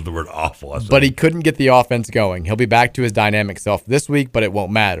definitions of the word awful. I think. But he couldn't get the offense going. He'll be back to his dynamic self this week, but it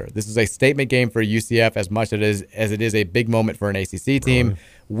won't matter. This is a statement game for UCF as much as it is a big moment for an ACC team. Really?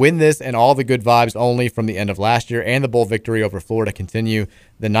 Win this and all the good vibes only from the end of last year and the bowl victory over Florida continue.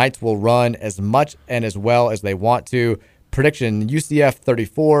 The Knights will run as much and as well as they want to. Prediction, UCF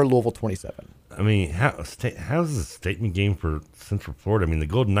 34, Louisville 27. I mean, how's this a statement game for Central Florida? I mean, the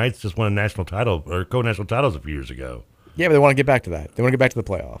Golden Knights just won a national title or co-national titles a few years ago. Yeah, but they want to get back to that. They want to get back to the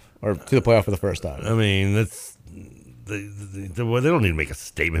playoff or to the playoff for the first time. I mean, they don't need to make a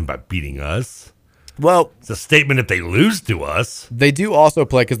statement by beating us. Well, It's a statement if they lose to us. they do also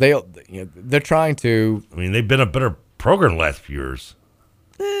play because they're trying to. I mean, they've been a better program the last few years.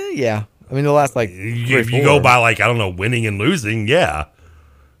 Yeah, I mean the last like If you go by like I don't know, winning and losing, yeah.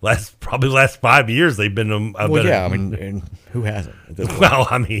 Probably last 5 years they've been a Well, better. yeah, I mean, and who hasn't? At this point? Well,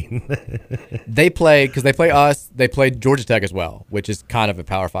 I mean, They play because they play us. They play Georgia Tech as well, which is kind of a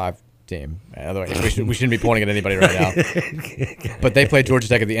Power 5 team. Otherwise, we shouldn't be pointing at anybody right now. But they play Georgia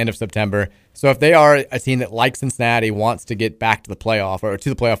Tech at the end of September. So if they are a team that, like Cincinnati, wants to get back to the playoff or to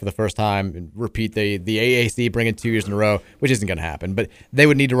the playoff for the first time and repeat the AAC, bring it 2 years in a row, which isn't going to happen. But they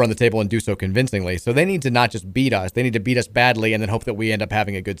would need to run the table and do so convincingly. So they need to not just beat us. They need to beat us badly and then hope that we end up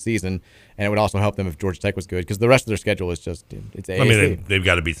having a good season. And it would also help them if Georgia Tech was good because the rest of their schedule is just it's AAC. I mean, they've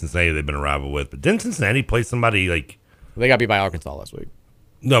got to beat Cincinnati. They've been a rival with, but didn't Cincinnati play somebody like? They got beat by Arkansas last week.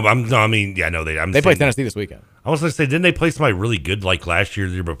 No, I mean, yeah, no, I'm They play saying- Tennessee this weekend. I was going to say, didn't they play somebody really good like last year,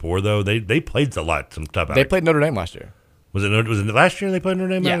 the year before though? They played a lot, some tough. They played Notre Dame last year. Was it last year they played Notre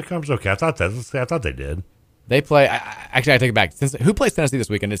Dame Yeah. out of the conference? Okay, I thought they did. They play. Actually, I take it back. Who plays Tennessee this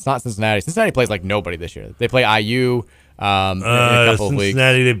weekend? It's not Cincinnati. Cincinnati plays like nobody this year. They play IU in a couple of weeks.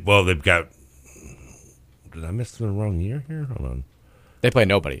 Cincinnati. They've got. Did I miss the wrong year here? Hold on. They play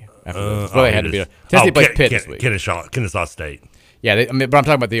nobody. After this. That's why they had to beat. Tennessee plays Pitt this week. Kennesaw State. Yeah, but I'm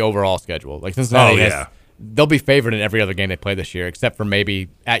talking about the overall schedule. Like Cincinnati, yeah. they'll be favored in every other game they play this year, except for maybe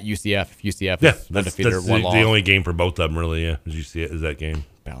at UCF. If UCF Yeah, is that's undefeated or one loss. the only game for both of them, really. Yeah, as you see it, is that game.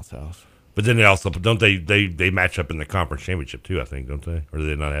 Bounce house. But then they also don't they match up in the conference championship too? I think, don't they? Or do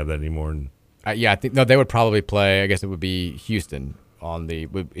they not have that anymore? And Yeah, I think they would probably play. I guess it would be Houston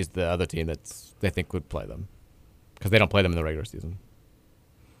is the other team they think would play them because they don't play them in the regular season.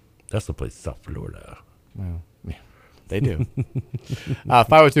 that's the place, South Florida. Well, yeah, they do.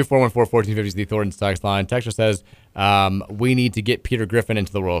 502-414-1450 is the Thornton's text line. Texture says, we need to get Peter Griffin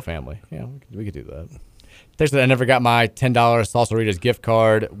into the royal family. Yeah, we could do that. Texture said, I never got my $10 Salsaritas gift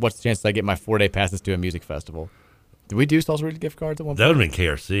card. What's the chances I get my 4-day passes to a music festival? Did we do Salsaritas gift cards at one point? That would have been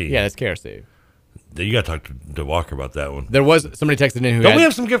KRC. Yeah, that's KRC. You got to talk to Walker about that one. There was somebody texted in who Don't had, we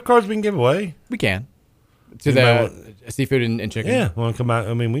have some gift cards we can give away? we can. To the seafood and chicken. Yeah, want to come out?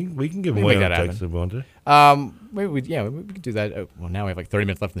 I mean, we can give We can away make on that text happen. if we want to. Maybe we could do that. Well, now we have like 30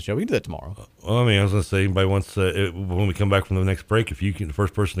 minutes left in the show. We can do that tomorrow. Well, I mean, I was going to say, anybody wants when we come back from the next break, if you can, the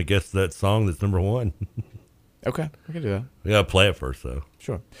first person to guess that song that's number one. Okay, we can do that. We got to play it first, though.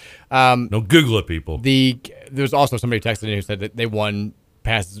 Sure. Don't Google it, people. There's also somebody texted in who said that they won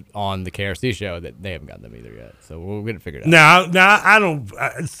passes on the KRC show that they haven't gotten them either yet. So we're going to figure it out. Now, I don't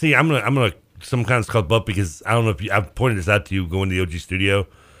see. I'm gonna some kind of called butt because I don't know if I've pointed this out to you going to the OG studio.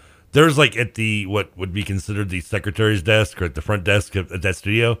 There's like at the what would be considered the secretary's desk or at the front desk at that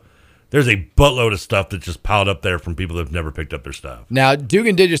studio. There's a buttload of stuff that's just piled up there from people that have never picked up their stuff. Now,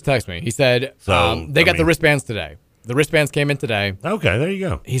 Dugan did just text me. He said they got the wristbands today. The wristbands came in today. Okay, there you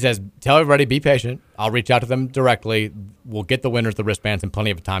go. He says, tell everybody, be patient. I'll reach out to them directly. We'll get the winners the wristbands and plenty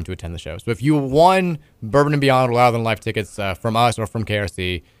of time to attend the show. So if you won Bourbon and Beyond or Louder Than Life tickets from us or from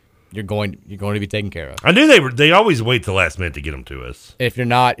KRC, you're going to be taken care of. I knew they always wait till last minute to get them to us. If you're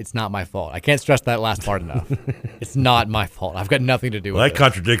not, it's not my fault. I can't stress that last part enough. It's not my fault. I've got nothing to do Well, with that it.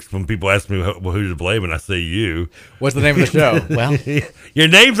 contradicts when people ask me who to blame, and I say you. What's the name of the show? Well, your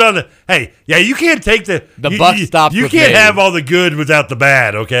name's on the. Hey, yeah, you can't take the buck stops You with can't me. have all the good without the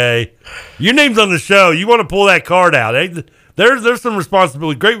bad. Okay, your name's on the show. You want to pull that card out? There's some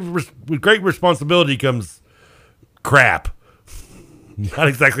responsibility. With great responsibility comes crap. Not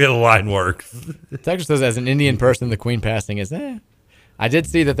exactly how the line works. Texas says, as an Indian person, the Queen passing is I did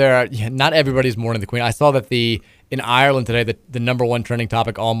see that there are not everybody's mourning the Queen. I saw that in Ireland today, the number one trending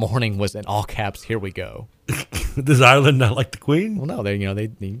topic all morning was in all caps. Here we go. Does Ireland not like the Queen? Well, no, they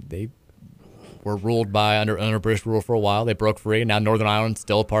were ruled under British rule for a while. They broke free, and now Northern Ireland's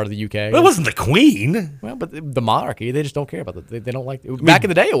still a part of the UK. Well, it wasn't the Queen. Well, but the monarchy, they just don't care about it. They don't like it. Back in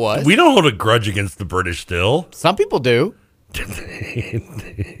the day, it was. We don't hold a grudge against the British still. Some people do.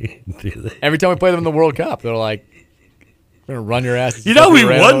 Every time we play them in the World Cup, they're like, "We're gonna run your ass." You know, we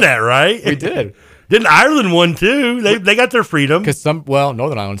won that, right? We did. Didn't Ireland won too? They got their freedom. Because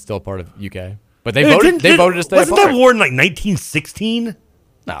Northern Ireland's still a part of UK, but they voted to stay Wasn't apart. that war in like 1916?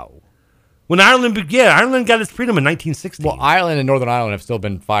 No. When Ireland got its freedom in 1916. Well, Ireland and Northern Ireland have still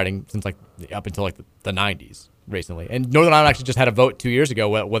been fighting since up until the 90s recently. And Northern Ireland actually just had a vote 2 years ago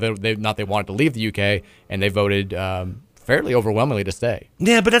whether they wanted to leave the UK, and they voted fairly overwhelmingly to stay.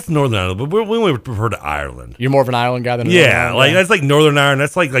 Yeah, but that's Northern Ireland. But we would prefer to Ireland. You're more of an Ireland guy than a Northern Ireland guy? That's like Northern Ireland.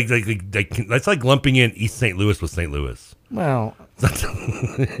 That's like that's like lumping in East St. Louis with St. Louis. Well,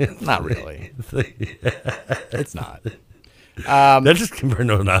 not really. It's not. That just compared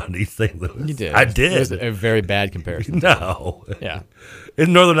Northern Ireland to East St. Louis. You did. I did. It was a very bad comparison. No. Yeah.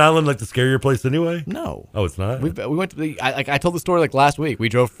 Isn't Northern Ireland like the scarier place anyway? No. Oh, it's not? We went to I told the story last week. We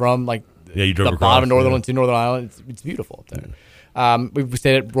drove from you drove the across, bottom of Northern Ireland to Northern Ireland. It's beautiful up there. We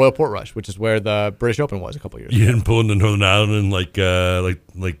stayed at Royal Portrush, which is where the British Open was a couple years You ago. didn't pull into Northern Ireland and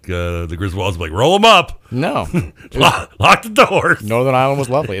the Griswolds like roll them up, No. lock the doors. Northern Ireland was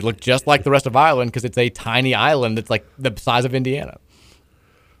lovely. It looked just like the rest of Ireland because it's a tiny island that's like the size of Indiana.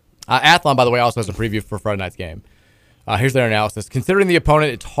 Athlon, by the way, also has a preview for Friday night's game. Here's their analysis. Considering the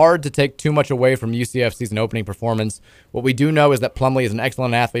opponent, it's hard to take too much away from UCF's season opening performance. What we do know is that Plumlee is an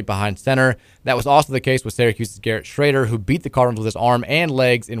excellent athlete behind center. That was also the case with Syracuse's Garrett Schrader, who beat the Cardinals with his arm and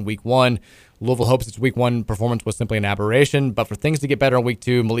legs in Week 1. Louisville hopes its Week 1 performance was simply an aberration, but for things to get better in Week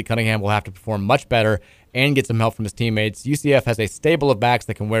 2, Malik Cunningham will have to perform much better and get some help from his teammates. UCF has a stable of backs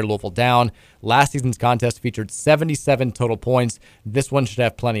that can wear Louisville down. Last season's contest featured 77 total points. This one should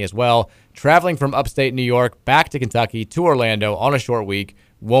have plenty as well. Traveling from upstate New York back to Kentucky to Orlando on a short week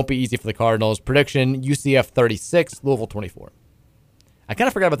won't be easy for the Cardinals. Prediction, UCF 36, Louisville 24. I kind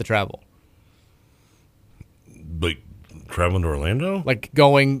of forgot about the travel. Like traveling to Orlando? Like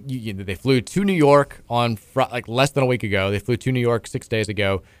going, they flew to New York on less than a week ago. They flew to New York 6 days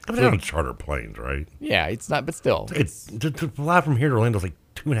ago. They're on charter planes, right? Yeah, it's not, but still. It's to fly from here to Orlando is like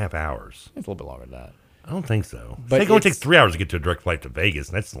 2.5 hours. It's a little bit longer than that. I don't think so. But it only takes 3 hours to get to a direct flight to Vegas,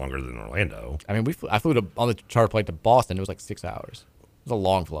 and that's longer than Orlando. I mean, I flew on the charter flight to Boston. It was like 6 hours. It was a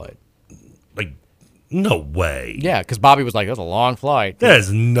long flight. Like, no way. Yeah, because Bobby was like, "That was a long flight."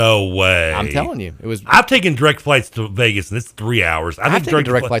 There's no way. I'm telling you, it was. I've taken direct flights to Vegas, and it's 3 hours. I've taken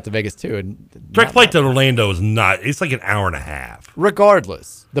direct flight to Vegas too. And direct flight to Orlando is not. It's like an hour and a half.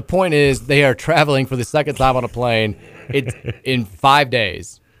 Regardless, the point is they are traveling for the second time on a plane. It's in 5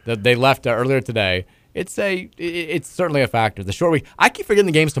 days. They left earlier today. It's certainly a factor. The short week. I keep forgetting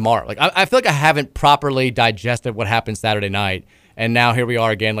the game's tomorrow. Like I feel like I haven't properly digested what happened Saturday night, and now here we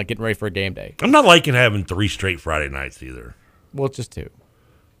are again, like getting ready for a game day. I'm not liking having 3 straight Friday nights either. Well, it's just 2.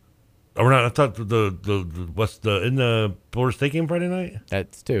 Oh, we're not. I thought in the Florida State game Friday night.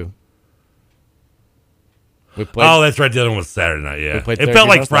 That's 2. We played. Oh, that's right. The other one was Saturday night. Yeah, We played it felt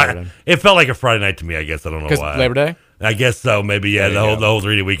like Syracuse Friday. Saturday. It felt like a Friday night to me. I guess I don't know why. Labor Day. I guess so. Maybe yeah. There you The go. whole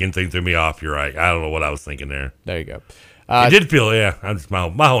 3-day weekend thing threw me off. You're right. I don't know what I was thinking there. There you go. It did feel I'm just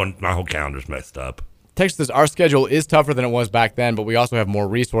my whole calendar's messed up. Texas says, our schedule is tougher than it was back then, but we also have more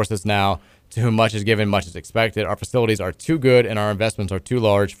resources now to whom much is given, much is expected. Our facilities are too good and our investments are too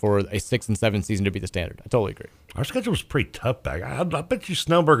large for a 6 and 7 season to be the standard. I totally agree. Our schedule was pretty tough back. I bet you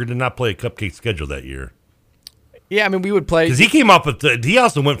Snellberger did not play a cupcake schedule that year. Yeah, I mean, we would play Because he came up with he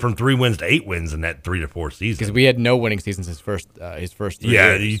also went from 3 wins to 8 wins in that 3 to 4 seasons. because we had no winning seasons his first 3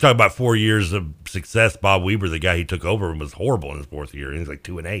 Yeah, years. you talk about 4 years of success. Bob Weber, the guy he took over, was horrible in his 4th year. He was like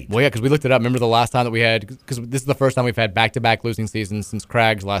 2-8. Well, yeah, because we looked it up. Remember the last time that we had, because this is the first time we've had back-to-back losing seasons since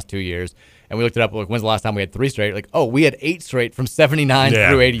Craig's last 2 years. And we looked it up, like, when's the last time we had 3 straight? Like, oh, we had 8 straight from 79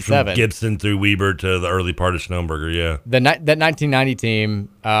 through 87. From Gibson through Weber to the early part of Schnellenberger, yeah. That 1990 team,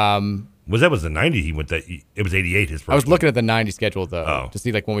 Was the 90 he went that? It was 88 his first I was one. looking at the 90 schedule, though, to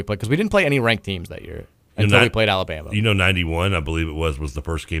see like when we played, because we didn't play any ranked teams that year until we played Alabama. 91, I believe it was the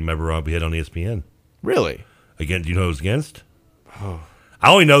first game ever we had on ESPN. Really? Again, do you know who it was against?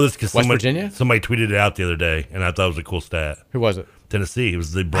 I only know this because Virginia? somebody tweeted it out the other day, and I thought it was a cool stat. Who was it? Tennessee. It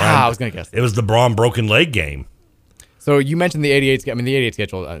was the Braun. I was going to guess that. It was the Braun broken leg game. So you mentioned the 88 schedule. I mean, the 88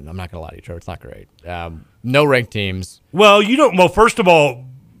 schedule, I'm not going to lie to you, Trevor, it's not great. No ranked teams. Well, you don't. Well, first of all,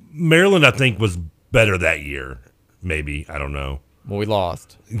 Maryland, I think, was better that year. Maybe, I don't know. Well, we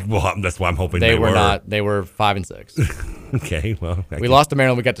lost. Well, that's why I'm hoping They were not. They were 5-6. Okay, well, We lost to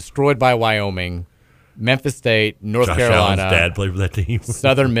Maryland. We got destroyed by Wyoming, Memphis State, North Josh Carolina. Allen's dad played for that team.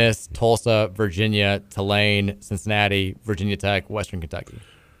 Southern Miss, Tulsa, Virginia, Tulane, Cincinnati, Virginia Tech, Western Kentucky.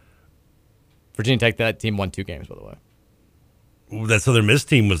 Virginia Tech, that team won 2 games, by the way. That Southern Miss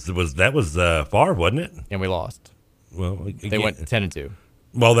team was Favre, wasn't it? And we lost. Well, They went 10-2.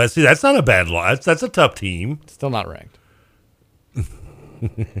 Well, that's not a bad loss. That's a tough team. Still not ranked.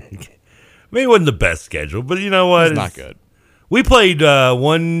 Maybe it wasn't the best schedule, but you know what? It's not good. We played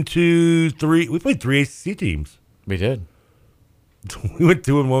 1, 2, 3. We played 3 ACC teams. We did. We went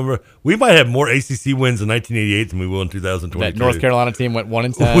 2-1. We might have more ACC wins in 1988 than we will in 2022. That North Carolina team went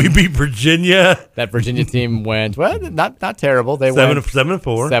 1-10. We beat Virginia. That Virginia team went not terrible. They 7-4.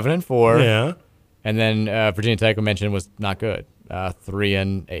 7-4. Yeah. And then Virginia Tech, I mentioned, was not good.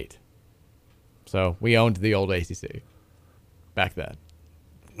 3-8. So we owned the old ACC back then.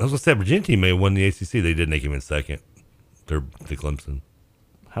 I was gonna say Virginia team may have won the ACC. They did. They came in second. They're the Clemson.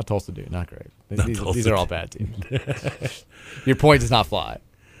 How Tulsa do? Not great. Not These Tulsa are all bad teams. Your point does not fly.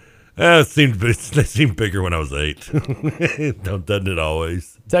 They seemed bigger when I was 8. Doesn't it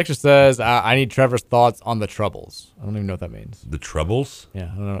always? Texture says, I need Trevor's thoughts on the Troubles. I don't even know what that means. The Troubles?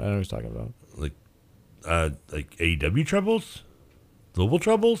 Yeah, I don't know what he's talking about. Like AEW Troubles? Global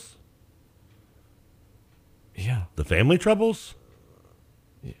Troubles? Yeah. The Family Troubles?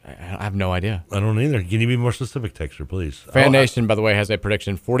 I have no idea. I don't either. Can you be more specific, Texture, please? Fan Nation, by the way, has a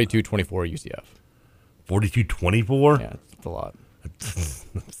prediction 42-24 UCF. 42-24? Yeah, it's a lot.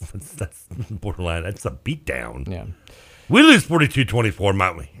 That's borderline. That's a beatdown. Yeah. We lose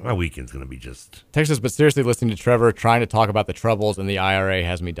 42-24. My weekend's going to be just... Texas, but seriously, listening to Trevor trying to talk about the Troubles and the IRA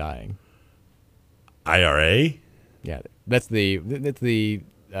has me dying. IRA? Yeah, that's the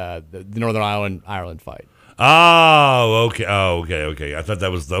Northern Ireland fight. Oh, okay. I thought I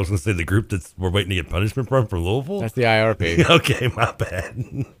was going to say the group we're waiting to get punishment from Louisville. That's the IRP. Okay, my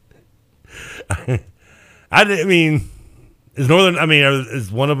bad. I mean, is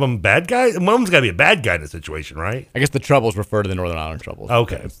one of them bad guy? One of them's got to be a bad guy in the situation, right? I guess the Troubles refer to the Northern Ireland Troubles.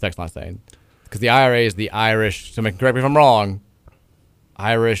 Okay. It's text not saying. Because the IRA is the Irish, somebody can correct me if I'm wrong,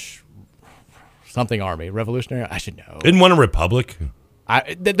 Irish something army. Revolutionary? I should know. Isn't one a republic?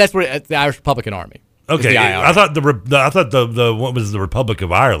 That's what it's the Irish Republican Army. Okay, I thought the what was the Republic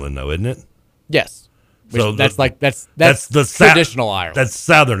of Ireland though, isn't it? Yes. So that's the traditional Ireland. That's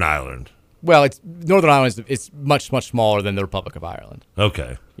Southern Ireland. Well, it's Northern Ireland is much smaller than the Republic of Ireland.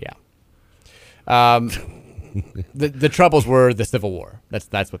 Okay. Yeah. The Troubles were the Civil War.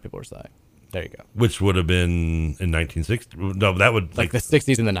 That's what people were saying. There you go. Which would have been in 1960. No, that would like the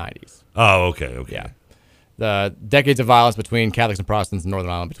 60s and the 90s. Oh, okay. Yeah. The decades of violence between Catholics and Protestants in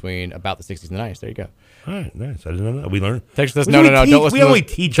Northern Ireland between about the 60s and the 90s. There you go. All right, nice. I didn't know that. We learned. Texas says, no. Don't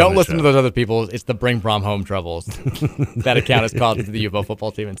listen to those those other people. It's the Bring Brom Home Troubles. That account is called to the UFO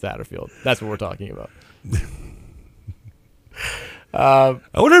football team in Satterfield. That's what we're talking about. I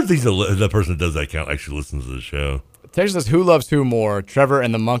wonder if the person that does that account actually listens to the show. Texas says, who loves who more, Trevor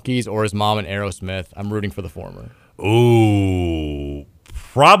and the Monkees or his mom and Aerosmith? I'm rooting for the former. Ooh,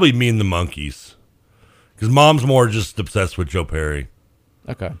 probably me and the Monkees. Because mom's more just obsessed with Joe Perry.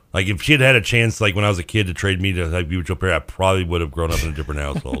 Okay. Like, if she had a chance, like, when I was a kid to trade me to be with Joe Perry, I probably would have grown up in a different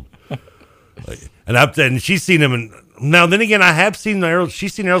household. And she's seen him. And now, then again, I have seen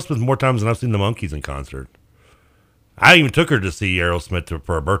she's seen Aerosmith more times than I've seen the Monkees in concert. I even took her to see Aerosmith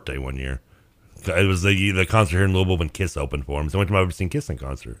for her birthday one year. It was the concert here in Louisville when Kiss opened for him. So I went to my ever seen Kiss in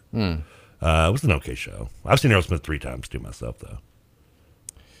concert. It was an okay show. I've seen Aerosmith 3 times too myself, though.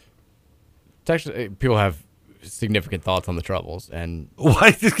 Texas, people have significant thoughts on the Troubles. And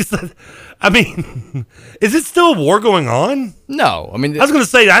Why? I mean, is it still a war going on? no, I mean, I was going to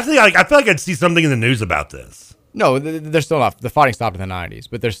say, I feel like I'd see something in the news about this. no, they're still not. The fighting stopped in the 90s,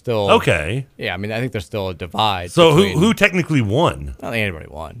 but they're still Okay. Yeah, I mean, I think there's still a divide. So between, who technically won? I don't think anybody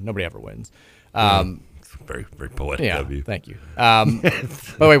won. Nobody ever wins. Very, very poetic Yeah, of you. thank you. By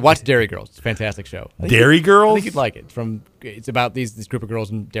the way, watch Dairy Girls. It's a fantastic show. Dairy I Girls? think you'd like it. It's about this group of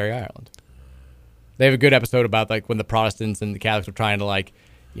girls in Derry, Ireland. They have a good episode about like when the Protestants and the Catholics were trying to like,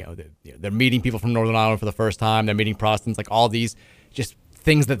 they're meeting people from Northern Ireland for the first time. They're meeting Protestants, like all these just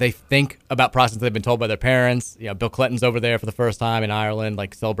things that they think about Protestants they've been told by their parents. Bill Clinton's over there for the first time in Ireland,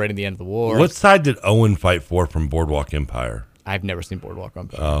 like celebrating the end of the war. What side did Owen fight for from Boardwalk Empire? I've never seen Boardwalk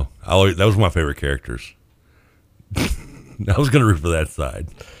Empire. Oh, that was one of my favorite characters. I was going to root for that side.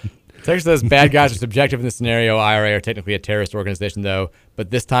 Texas says bad guys are subjective in this scenario. IRA are technically a terrorist organization, though,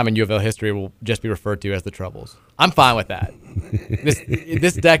 but this time in U of L history will just be referred to as the Troubles. I'm fine with that.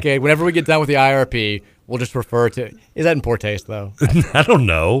 This decade, whenever we get done with the IRP, we'll just refer to. Is that in poor taste, though? I don't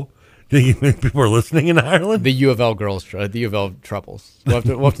know. Do you think people are listening in Ireland? The U of L girls, the U of L Troubles. We'll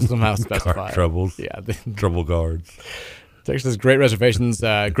have to somehow specify. Troubles. Yeah. Trouble guards. Texas says great reservations.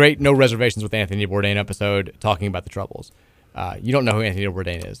 Great no reservations with Anthony Bourdain episode talking about the Troubles. You don't know who Anthony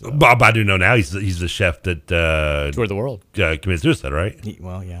Bourdain is, though. Bob, I do know now. He's the chef that Toured the world. committed suicide, right? He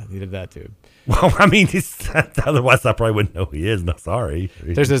did that too. Well, I mean, otherwise I probably wouldn't know who he is. No, sorry.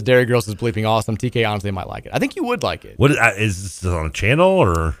 Texas says Dairy Girls is bleeping awesome. TK honestly might like it. I think you would like it. What is this on a channel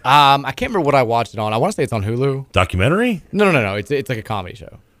or I can't remember what I watched it on. I want to say it's on Hulu. documentary? No. It's like a comedy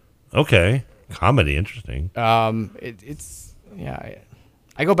show. Okay, comedy, interesting. I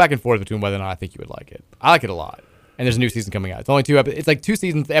go back and forth between whether or not I think you would like it. I like it a lot. And there's a new season coming out. It's only it's like 2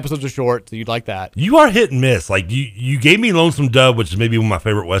 seasons. The episodes are short, so you'd like that. You are hit and miss. Like you gave me Lonesome Dove, which is maybe one of my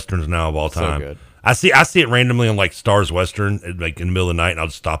favorite westerns now of all time. So good. I see it randomly on like Stars Western, like in the middle of the night, and I'll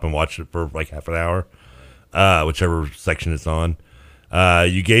just stop and watch it for like half an hour, whichever section it's on.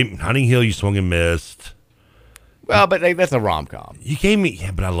 You gave Hunting Hill, you swung and missed. Well, but like, that's a rom-com. You gave me,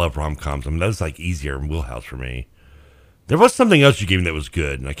 but I love rom coms. I mean, that was like easier in wheelhouse for me. There was something else you gave me that was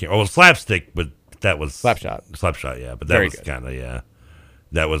good, and I can't. Oh, Slapstick, but that was Slapshot, yeah. But that Very was good. kind of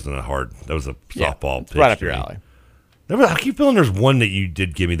That wasn't a hard. That was a softball. It's right up pitch your to me. alley. I keep feeling there's one that you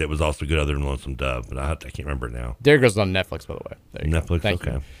did give me that was also good other than Lonesome Dove, but I can't remember it now. Dairy Girls is on Netflix, by the way. There you go. Netflix, Thank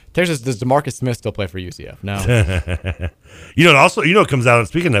okay. you. Texas, does DeMarcus Smith still play for UCF? No. It comes out.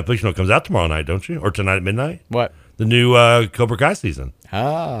 Speaking of Netflix, it comes out tomorrow night, don't you? Or tonight at midnight? What? The new Cobra Kai season.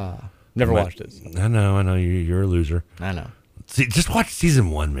 Never watched it. I know. You're a loser. I know. See, just watch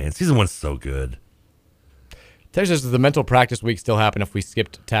season 1, man. Season 1's so good. Texas, does the mental practice week still happen if we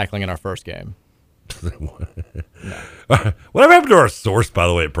skipped tackling in our first game? Whatever happened to our source, by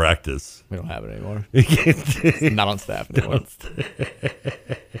the way, at practice? We don't have it anymore. He's not on staff anymore.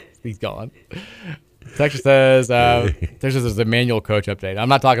 He's gone. Texas says, there's a manual coach update. I'm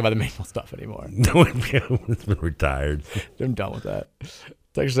not talking about the manual stuff anymore. No, it's been retired. I'm done with that.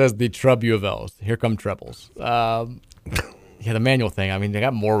 Texas says the Trub U of L's. Here come trebles. The manual thing. I mean, they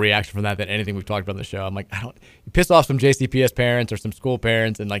got more reaction from that than anything we've talked about on the show. I'm like, you piss off some JCPS parents or some school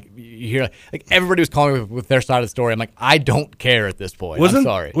parents, and like you hear like everybody was calling me with their side of the story. I'm like, I don't care at this point. I'm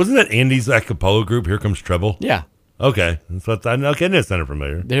sorry. Wasn't that Andy's Acapulco group? Here comes Treble. Yeah. Okay, that's what I know. Okay, that sounded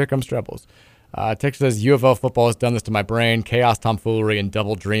familiar. Here comes trebles. Texas says U of L football has done this to my brain. Chaos, tomfoolery, and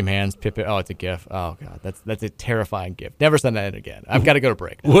double dream hands. Pippin. Oh, it's a gif. Oh god, that's a terrifying gif. Never send that in again. I've got to go to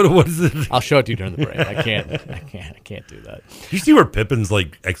break now. What is it? I'll show it to you during the break. I can't do that. You see where Pippin's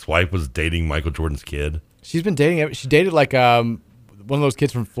like ex-wife was dating Michael Jordan's kid? She's been dating. She dated like one of those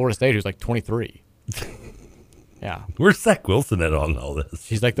kids from Florida State who's like 23. Yeah. Where's Zach Wilson at on all this?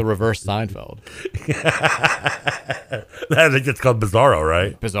 She's like the reverse Seinfeld. I think it's called Bizarro,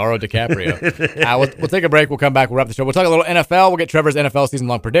 right? Bizarro DiCaprio. We'll take a break. We'll come back. We'll wrap the show. We'll talk a little NFL. We'll get Trevor's NFL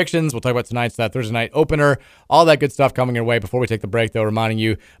season-long predictions. We'll talk about tonight's Thursday night opener. All that good stuff coming your way. Before we take the break, though, reminding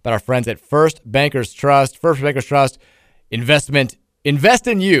you about our friends at First Bankers Trust. First Bankers Trust, invest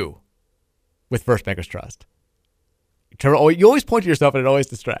in you with First Bankers Trust. Trevor, you always point to yourself and it always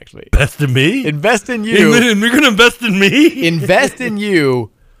distracts me. Invest in me? Invest in you. You're going to invest in me? Invest in you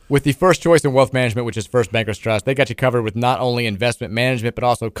with the first choice in wealth management, which is First Bankers Trust. They got you covered with not only investment management, but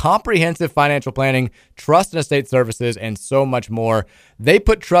also comprehensive financial planning, trust and estate services, and so much more. They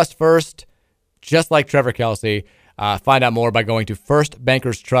put trust first, just like Trevor Kelsey. Find out more by going to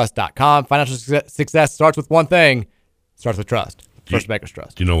firstbankerstrust.com. Financial success starts with one thing. Starts with trust. First Bankers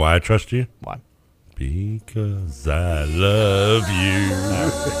Trust. Do you know why I trust you? Why? Because I love you.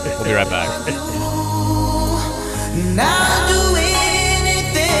 We'll be right back. And I'll do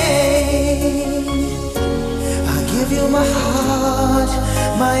anything give you my heart,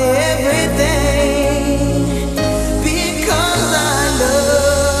 my everything, because I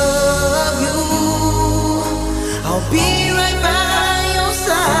love you. I'll be right by your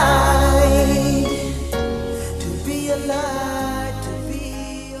side, to be a light, to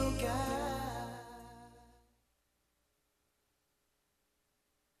be your guide.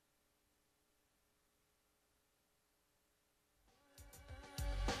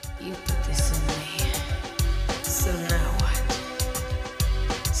 You put this on me. So now what?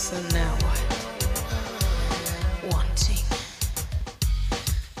 So now what? Wanting,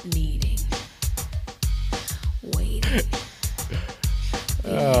 needing, waiting.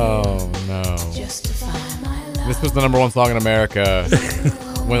 Oh no! Justify my love. This was the number one song in America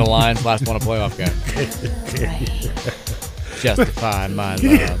when the Lions last won a playoff game. Justify my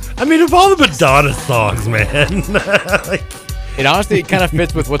love. I mean, of all the Madonna songs, man. Like, It honestly kind of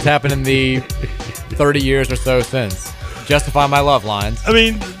fits with what's happened in the 30 years or so since. Justify my love lines. I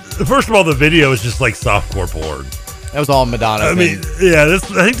mean, first of all, the video is just like softcore porn. That was all Madonna. I mean, yeah, I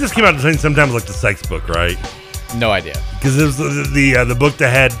think this came out sometimes like the sex book, right? No idea. Because it was the book that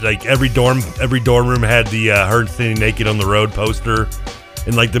had like every dorm room had the her standing naked on the road poster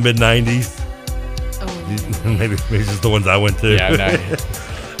in like the mid '90s. Oh, maybe it's just the ones I went to. Yeah, no.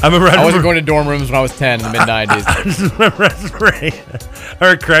 I wasn't going to dorm rooms when I was 10 in the mid '90s. I just remember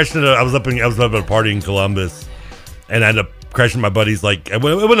I crashed into. I was up at a party in Columbus, and I ended up crashing my buddies. Like it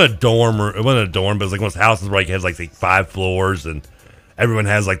wasn't a dorm, but it was like one of those houses where it has like 5 floors, and everyone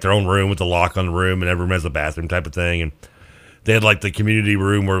has like their own room with a lock on the room, and everyone has a bathroom type of thing. And they had like the community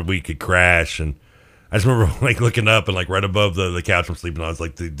room where we could crash. And I just remember like looking up, and like right above the couch I'm sleeping on is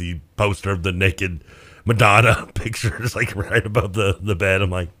like the poster of the naked Madonna picture is like right above the bed. I'm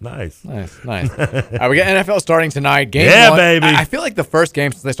like, nice. All right, we got NFL starting tonight. Game Yeah, one. baby. I feel like the first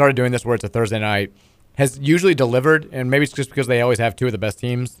game since they started doing this where it's a Thursday night has usually delivered, and maybe it's just because they always have two of the best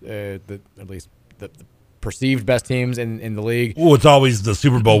teams, at least the perceived best teams in the league. Well, it's always the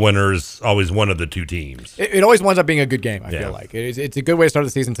Super Bowl winner is always one of the two teams. It always winds up being a good game, I feel like. It's a good way to start the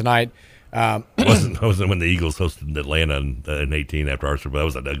season tonight. It wasn't when the Eagles hosted Atlanta in 18 after our Super Bowl. That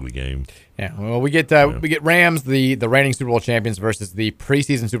was an ugly game. Yeah, well, we get Rams, the reigning Super Bowl champions, versus the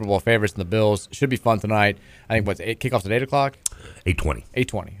preseason Super Bowl favorites, and the Bills. Should be fun tonight. I think kickoff's at 8 o'clock. 8:20.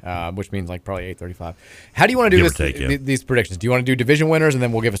 8:20, which means like probably 8:35. How do you want to do these predictions? Do you want to do division winners and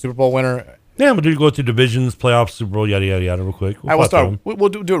then we'll give a Super Bowl winner? Yeah, we'll go through divisions, playoffs, Super Bowl, yada yada yada, real quick. We'll start. We'll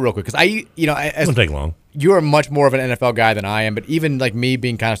do it real quick because it won't take long. You are much more of an NFL guy than I am, but even like me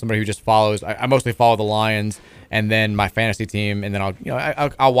being kind of somebody who just follows, I mostly follow the Lions and then my fantasy team, and then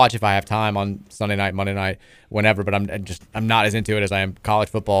I'll watch if I have time on Sunday night, Monday night, whenever. But I'm not as into it as I am college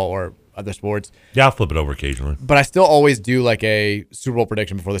football or other sports. Yeah, I'll flip it over occasionally. But I still always do like a Super Bowl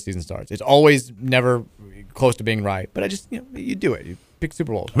prediction before the season starts. It's always never close to being right, but I just you do it. You pick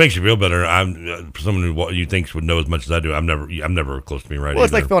Super Bowls. It makes you feel better. I'm someone who you think would know as much as I do. I'm never close to being right. Well,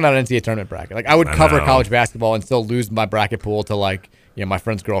 it's like filling out an NCAA tournament bracket. Like I would cover college basketball and still lose my bracket pool to like my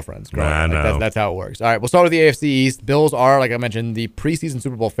friends' girlfriends. I know. That's how it works. All right, we'll start with the AFC East. Bills are, like I mentioned, the preseason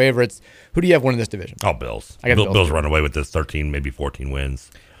Super Bowl favorites. Who do you have winning this division? Oh, Bills. I got Bills run away with this 13, maybe 14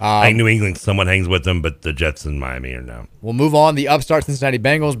 wins. I think New England somewhat hangs with them, but the Jets and Miami are now. We'll move on. The upstart Cincinnati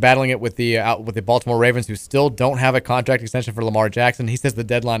Bengals battling it with the Baltimore Ravens, who still don't have a contract extension for Lamar Jackson. He says the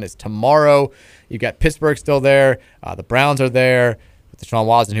deadline is tomorrow. You've got Pittsburgh still there. The Browns are there with Deshaun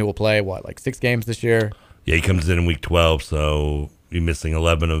Watson, who will play, like 6 games this year? Yeah, he comes in week 12, so you're missing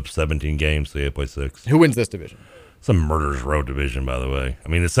 11 of 17 games, so you play 6. Who wins this division? It's a murderer's row division, by the way. I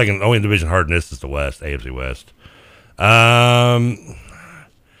mean, the only division hard in this is the West, AFC West.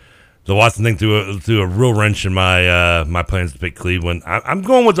 The Watson thing threw a real wrench in my plans to pick Cleveland. I'm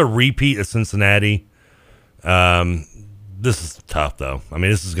going with a repeat of Cincinnati. This is tough, though. I mean,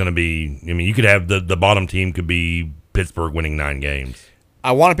 this is going to be. I mean, you could have the bottom team could be Pittsburgh winning 9 games.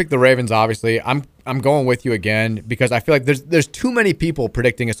 I want to pick the Ravens. Obviously, I'm going with you again because I feel like there's too many people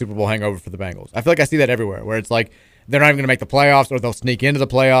predicting a Super Bowl hangover for the Bengals. I feel like I see that everywhere, where it's like they're not even going to make the playoffs, or they'll sneak into the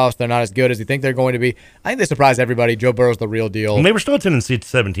playoffs. They're not as good as you think they're going to be. I think they surprised everybody. Joe Burrow's the real deal. And they were still a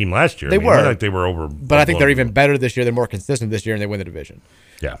 10-17 last year. They were. Like they were over. But I think they're even better this year. They're more consistent this year, and they win the division.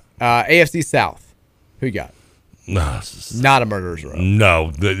 Yeah. AFC South. Who you got? No, not a murderer's row.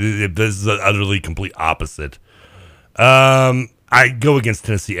 No, this is the utterly complete opposite. I go against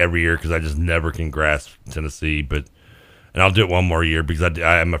Tennessee every year because I just never can grasp Tennessee, and I'll do it one more year because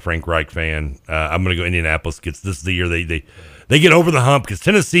I'm a Frank Reich fan. I'm going to go Indianapolis. This is the year they get over the hump because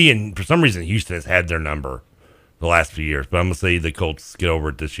Tennessee and for some reason Houston has had their number the last few years. But I'm going to say the Colts get over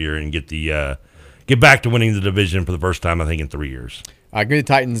it this year and get back to winning the division for the first time I think in 3 years. Give me the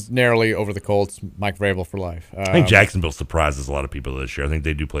Titans narrowly over the Colts. Mike Vrabel for life. I think Jacksonville surprises a lot of people this year. I think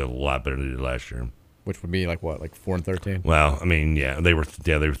they do play a lot better than they did last year. Which would be like 4-13? Well, I mean, they were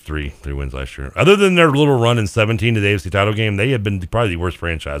three wins last year. Other than their little run in 17 to the AFC title game, they have been probably the worst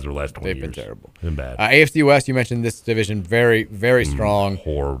franchise over the last 20 years. They've been terrible. Been bad. AFC West, you mentioned this division very, very strong.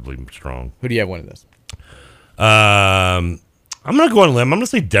 Horribly strong. Who do you have winning this? I'm going to go on a limb. I'm going to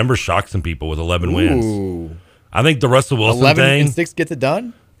say Denver shocked some people with 11 wins. Ooh. I think the Russell Wilson 11-6 gets it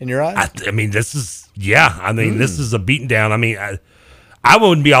done in your eyes? I mean, this is this is a beaten down. I mean, I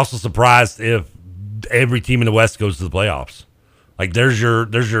wouldn't be also surprised if every team in the West goes to the playoffs. Like there's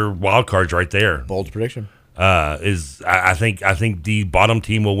your wild cards right there. Bold prediction. I think the bottom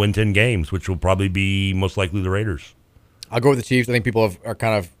team will win 10 games, which will probably be most likely the Raiders. I'll go with the Chiefs. I think people are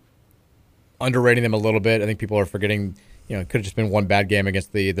kind of underrating them a little bit. I think people are forgetting, it could have just been one bad game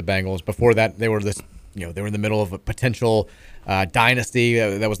against the Bengals. Before that, they were they were in the middle of a potential dynasty.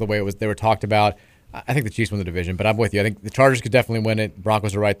 That was the way they were talked about. I think the Chiefs win the division, but I'm with you. I think the Chargers could definitely win it.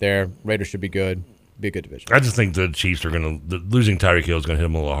 Broncos are right there. Raiders should be good. Be a good division. I just think the Chiefs are losing Tyreek Hill is going to hit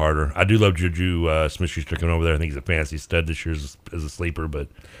them a little harder. I do love Juju Smith-Schuster coming over there. I think he's a fantasy stud this year as a sleeper, but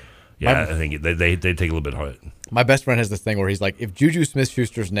I think they take a little bit hard. My best friend has this thing where he's like, if Juju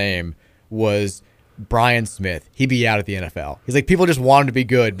Smith-Schuster's name was Brian Smith, he'd be out at the NFL. He's like, people just want him to be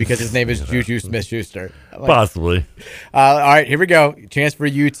good because his name is Juju Smith-Schuster. Like, possibly. All right, here we go. Chance for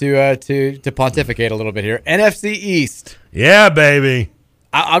you to pontificate a little bit here. NFC East. Yeah, baby.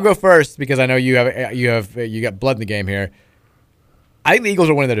 I'll go first because I know you got blood in the game here. I think the Eagles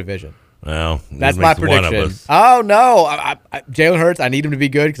are winning the division. Well, that's my prediction. Oh no, Jalen Hurts. I need him to be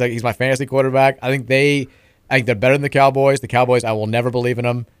good because he's my fantasy quarterback. I think they're better than the Cowboys. The Cowboys, I will never believe in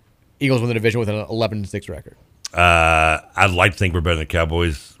them. Eagles win the division with an 11-6 record. I'd like to think we're better than the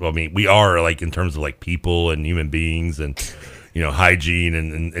Cowboys. Well, I mean, we are like in terms of like people and human beings and hygiene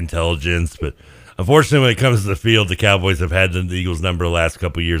and intelligence, but. Unfortunately, when it comes to the field, the Cowboys have had the Eagles' number the last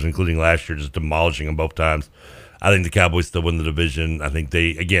couple of years, including last year, just demolishing them both times. I think the Cowboys still win the division. I think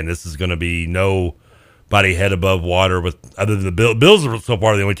this is going to be nobody head above water other than the Bills. Bills are so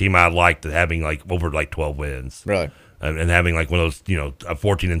far the only team I like that having over 12 wins. Really? And having one of those, a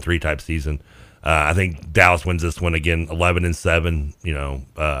 14-3 type season. I think Dallas wins this one again, 11-7.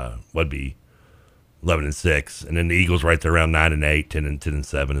 Would be 11-6, and then the Eagles right there around 9-8,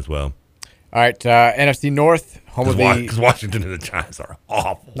 10-7 as well. All right, NFC North, home of the... Because Washington and the Giants are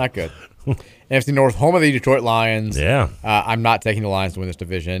awful. Not good. NFC North, home of the Detroit Lions. Yeah. I'm not taking the Lions to win this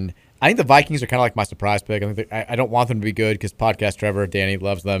division. I think the Vikings are kind of like my surprise pick. I don't want them to be good because podcast Trevor, Danny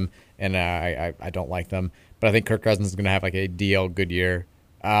loves them, and I don't like them. But I think Kirk Cousins is going to have a DL good year.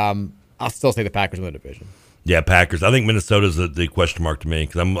 I'll still say the Packers win the division. Yeah, Packers. I think Minnesota's the question mark to me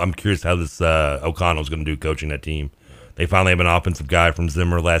because I'm curious how this O'Connell's going to do coaching that team. They finally have an offensive guy from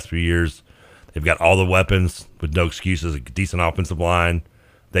Zimmer the last few years. They've got all the weapons with no excuses, a decent offensive line.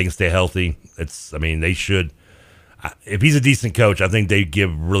 They can stay healthy. They should. If he's a decent coach, I think they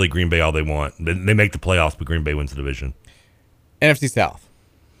give really Green Bay all they want. They make the playoffs, but Green Bay wins the division. NFC South,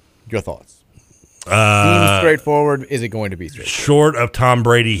 your thoughts? Seems straightforward. Is it going to be straightforward? Short of Tom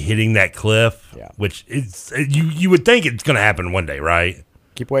Brady hitting that cliff, which you would think it's going to happen one day, right?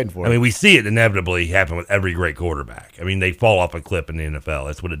 Keep waiting for it. I mean, we see it inevitably happen with every great quarterback. I mean, they fall off a cliff in the NFL.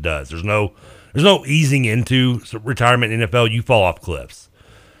 That's what it does. There's no easing into retirement in the NFL. You fall off cliffs.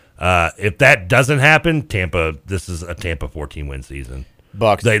 If that doesn't happen, Tampa. This is a Tampa 14-win season.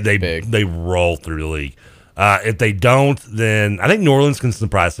 Bucks. They roll through the league. If they don't, then I think New Orleans can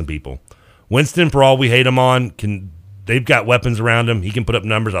surprise some people. Winston, for all we hate him on, they've got weapons around him. He can put up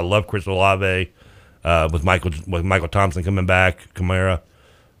numbers. I love Chris Olave with Michael Thompson coming back. Kamara.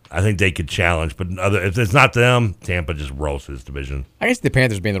 I think they could challenge, but if it's not them, Tampa just rolls through this division. I can see the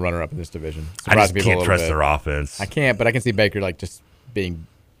Panthers being the runner-up in this division. I just can't trust their offense. I can't, but I can see Baker just being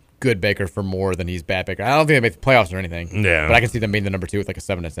good Baker for more than he's bad Baker. I don't think they make the playoffs or anything. Yeah, but I can see them being the number 2 with a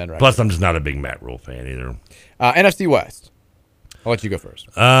 7-10 record. Plus, I'm just not a big Matt Rule fan either. NFC West. I'll let you go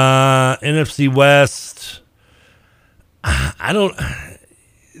first. NFC West. I don't.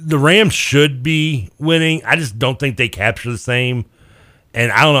 The Rams should be winning. I just don't think they capture the same. And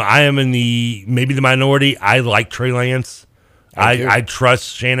I don't know. I am in maybe the minority. I like Trey Lance. I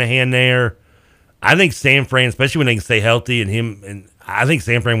trust Shanahan there. I think San Fran, especially when they can stay healthy, and I think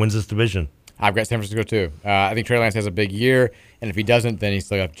San Fran wins this division. I've got San Francisco too. I think Trey Lance has a big year, and if he doesn't, then he's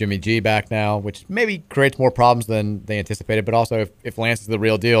still got Jimmy G back now, which maybe creates more problems than they anticipated. But also, if Lance is the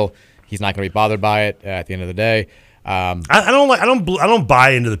real deal, he's not going to be bothered by it at the end of the day. I don't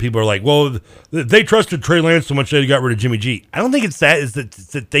buy into the people who are like, well, they trusted Trey Lance so much they got rid of Jimmy G. I don't think it's that. It's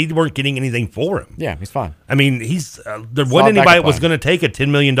that they weren't getting anything for him. Yeah, he's fine. I mean, there wasn't anybody that was going to take a $10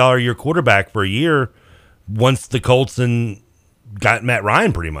 million a year quarterback for a year once the Colts got Matt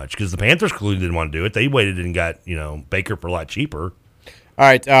Ryan pretty much, because the Panthers clearly didn't want to do it. They waited and got Baker for a lot cheaper. All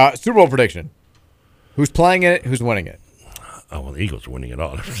right, Super Bowl prediction. Who's playing it? Who's winning it? Oh, well, the Eagles are winning it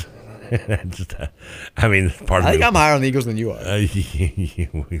all. I think I'm higher on the Eagles than you are.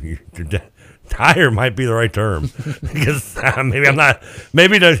 Higher might be the right term, because maybe I'm not.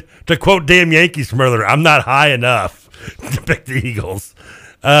 Maybe to quote damn Yankees from earlier, I'm not high enough to pick the Eagles.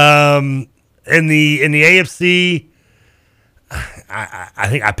 In the AFC, I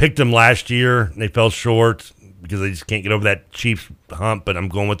think I picked them last year. And they fell short because they just can't get over that Chiefs hump. But I'm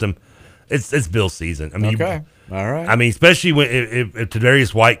going with them. It's Bill's season. I mean, okay. All right. I mean, especially when if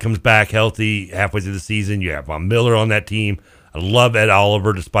Tre'Davious White comes back healthy halfway through the season, you have Von Miller on that team. I love Ed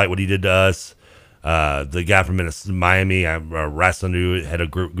Oliver, despite what he did to us. The guy from Miami, Rassanu, had a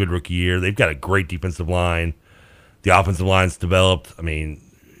good rookie year. They've got a great defensive line. The offensive line's developed. I mean,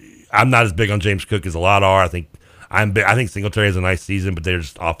 I'm not as big on James Cook as a lot are. I think Singletary has a nice season, but they're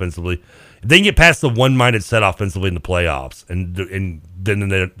just offensively. If they can get past the one-minded set offensively in the playoffs, and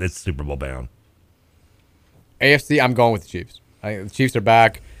then it's Super Bowl bound. AFC, I'm going with the Chiefs. I think the Chiefs are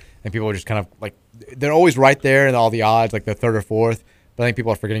back, and people are just kind of like, they're always right there in all the odds, like the third or fourth. But I think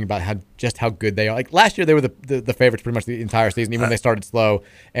people are forgetting about how good they are. Like last year, they were the favorites pretty much the entire season, even when they started slow,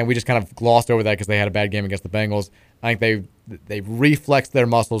 and we just kind of glossed over that because they had a bad game against the Bengals. I think they reflexed their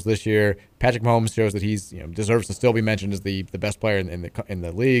muscles this year. Patrick Mahomes shows that he's deserves to still be mentioned as the best player in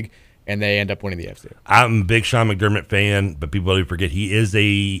the league, and they end up winning the AFC. I'm a big Sean McDermott fan, but people really forget he is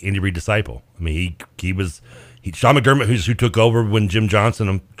a Andy Reid disciple. I mean, he was Sean McDermott, who took over when Jim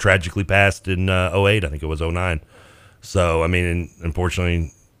Johnson tragically passed in 2008. I think it was 2009. So, I mean,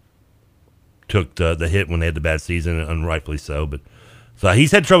 unfortunately, took the hit when they had the bad season, and rightfully so. But so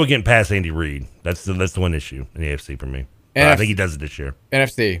he's had trouble getting past Andy Reid. That's the one issue in the AFC for me. I think he does it this year.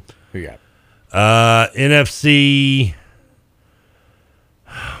 NFC, who you got? NFC.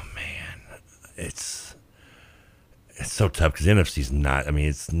 Oh man, it's so tough because NFC's not. I mean,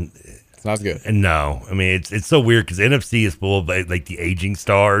 it's not as good. And no, I mean it's so weird because NFC is full of like the aging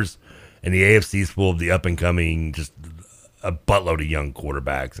stars, and the AFC is full of the up and coming, just a buttload of young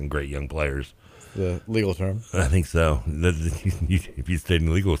quarterbacks and great young players. The legal term? I think so. If you stayed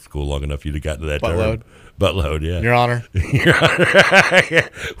in legal school long enough, you'd have gotten to that buttload. term. Buttload, yeah. Your Honor. Your Honor.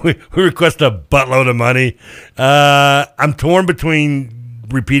 we request a buttload of money. I'm torn between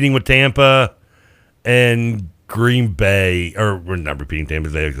repeating with Tampa and Green Bay. Or we're not repeating Tampa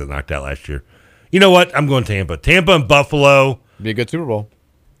because they knocked out last year. You know what? I'm going Tampa. Tampa and Buffalo. Be a good Super Bowl.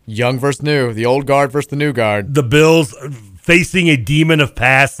 Young versus new. The old guard versus the new guard. The Bills facing a demon of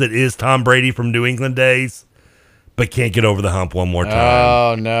past that is Tom Brady from New England days, but can't get over the hump one more time.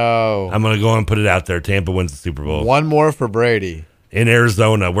 Oh, no. I'm going to go and put it out there. Tampa wins the Super Bowl. One more for Brady. In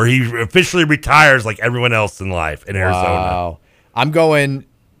Arizona, where he officially retires like everyone else in life in Arizona. Wow. I'm going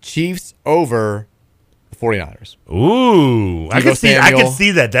Chiefs over the 49ers. Ooh. I could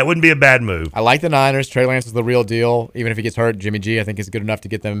see that. That wouldn't be a bad move. I like the Niners. Trey Lance is the real deal. Even if he gets hurt, Jimmy G, I think, is good enough to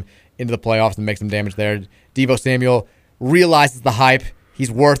get them into the playoffs and make some damage there. Deebo Samuel realizes the hype.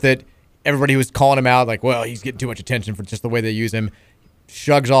 He's worth it. Everybody who was calling him out, like, well, he's getting too much attention for just the way they use him,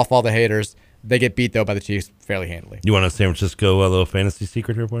 shrugs off all the haters. They get beat, though, by the Chiefs fairly handily. You want a San Francisco little fantasy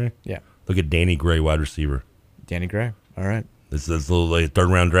secret here for you? Yeah. Look at Danny Gray, wide receiver. Danny Gray. All right. This is a little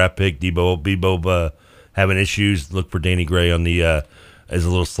third-round draft pick. Debo having issues. Look for Danny Gray on the as a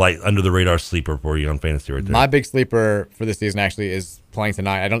little slight under-the-radar sleeper for you on fantasy right there. My big sleeper for this season actually is playing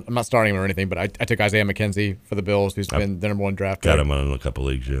tonight. I'm not starting him or anything, but I took Isaiah McKenzie for the Bills, who's been the number one draft pick. Got him on a couple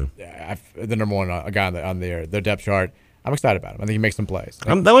leagues, yeah. Yeah, the number one guy on their depth chart. I'm excited about him. I think he makes some plays.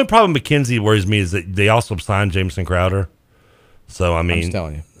 The only problem McKenzie worries me is that they also signed Jameson Crowder. So I mean, I'm just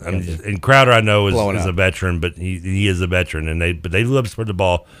telling you. And Crowder, I know is a veteran, but he is a veteran, and they love to spread the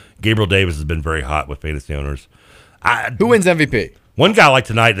ball. Gabriel Davis has been very hot with fantasy owners. Who wins MVP? One guy I like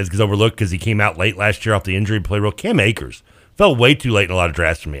tonight that gets overlooked because he came out late last year off the injury, played well. Cam Akers fell way too late in a lot of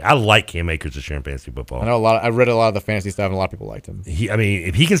drafts for me. I like Cam Akers this year in fantasy football. I know I read a lot of the fantasy stuff, and a lot of people liked him.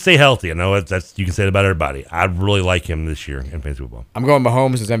 If he can stay healthy, I know that's you can say it about everybody. I really like him this year in fantasy football. I'm going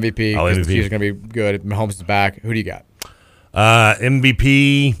Mahomes as MVP. Oh, MVP. The Chiefs are going to be good. Mahomes is back. Who do you got?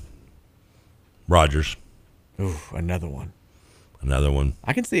 MVP, Rodgers. Ooh, another one.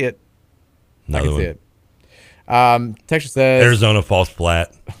 I can see it. See it. Texas says Arizona falls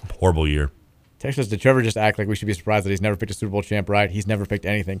flat. Horrible year. Texas, did Trevor just act like we should be surprised that he's never picked a Super Bowl champ right? He's never picked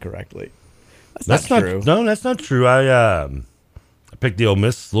anything correctly. That's not true. No, that's not true. I picked the Ole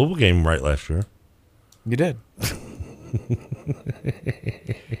Miss Louisville game right last year. You did.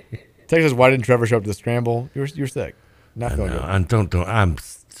 Texas, why didn't Trevor show up to the scramble? You're sick. Not feeling good. I'm.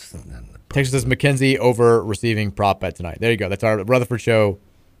 Texas says McKenzie over receiving prop bet tonight. There you go. That's our Rutherford Show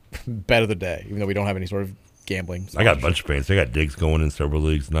bet of the day, even though we don't have any sort of gambling. I got a bunch of fans. I got Diggs going in several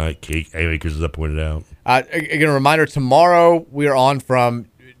leagues tonight. Kate Akers is up pointed out. Again, a reminder, tomorrow we are on from,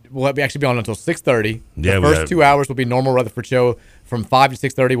 we'll actually be on until 6:30. Yeah, the first 2 hours will be normal Rutherford Show. From 5 to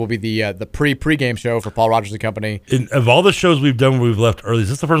 6:30 will be the pre-game show for Paul Rogers and Company. Of all the shows we've done where we've left early, is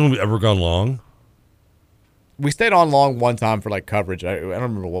this the first one we've ever gone long? We stayed on long one time for like coverage. I don't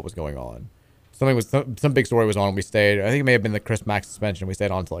remember what was going on. Something was some big story was on. We stayed. I think it may have been the Chris Mack suspension. We stayed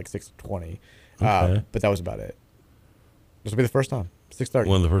on until like 6:20, Okay. but that was about it. This will be the first time. 6:30.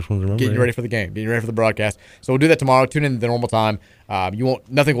 One of the first ones I remember. Getting you ready for the game. Getting you ready for the broadcast. So we'll do that tomorrow. Tune in at the normal time.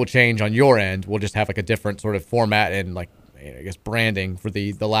 Nothing will change on your end. We'll just have like a different sort of format and like I guess branding for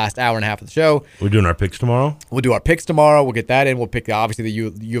the last hour and a half of the show. We're doing our picks tomorrow. We'll do our picks tomorrow. We'll get that in. We'll pick obviously the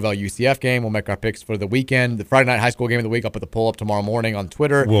U of L UCF game. We'll make our picks for the weekend. The Friday night high school game of the week. I'll put the poll up tomorrow morning on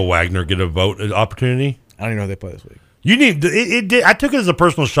Twitter. Will Wagner get a vote opportunity? I don't even know who they play this week. You need it did. I took it as a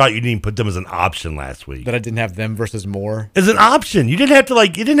personal shot. You didn't put them as an option last week. That I didn't have them versus Moore. As an option, you didn't have to You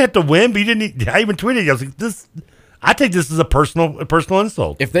didn't have to win, but you didn't. I even tweeted. I was like, "This." I take this as a personal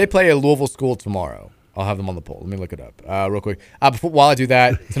insult. If they play a Louisville school tomorrow, I'll have them on the poll. Let me look it up real quick. While I do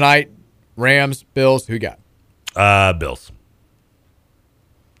that, tonight, Rams, Bills. Who you got? Bills.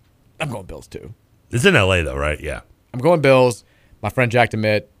 I'm going Bills too. It's in L.A. though, right? Yeah. I'm going Bills. My friend Jack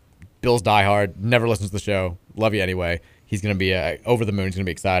DeMitt, Bills diehard, never listens to the show. Love you anyway. He's going to be over the moon. He's going to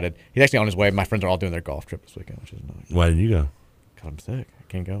be excited. He's actually on his way. My friends are all doing their golf trip this weekend, which is nice. Why didn't you go? Because I'm sick. I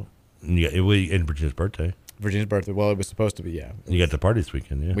can't go. And you got in Virginia's birthday. Virginia's birthday. Well, it was supposed to be, yeah. You got the party this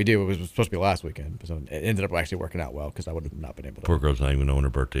weekend, yeah. We do. It was supposed to be last weekend. So it ended up actually working out well because I would have not been able to. Poor girl's not even knowing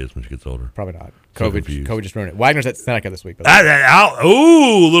her birthday is when she gets older. Probably not. So COVID confused. just ruined it. Wagner's at Seneca this week. Little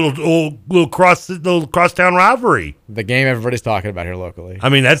crosstown rivalry. The game everybody's talking about here locally. I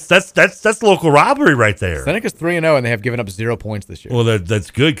mean, that's local rivalry right there. Seneca's 3-0, and they have given up 0 points this year. Well, that's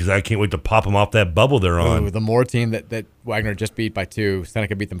good because I can't wait to pop them off that bubble they're on. The Moore team that Wagner just beat by 2,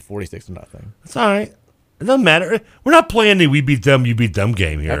 Seneca beat them 46-0. That's all right. It doesn't matter. We're not playing the we beat them, you beat them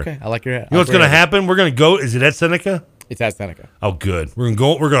game here. Okay, I like your head. You know what's going to happen? We're going to go. Is it at Seneca? It's at Seneca. Oh, good. We're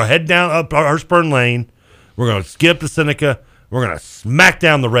going to head down up Hirschburn Lane. We're going to skip to Seneca. We're going to smack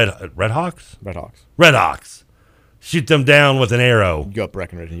down the Red Hawks. Red Hawks. Shoot them down with an arrow. You go up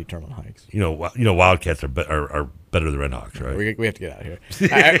Breckenridge and you turn on Hikes. You know, Wildcats are better than Red Hawks, right? We have to get out of here.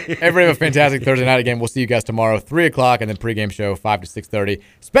 Everybody have a fantastic Thursday night again. We'll see you guys tomorrow, 3 o'clock, and then pregame show 5 to 6:30.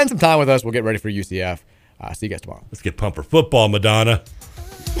 Spend some time with us. We'll get ready for UCF. See you guys tomorrow. Let's get pumped for football, Madonna.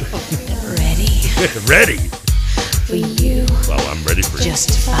 Ready Ready. for you. Well, I'm ready for you.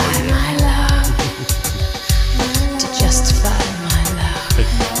 Justify my love. To justify my love.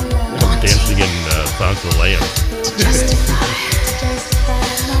 I'm dancing in Songs of the Lamb. To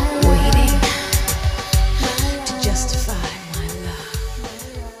justify.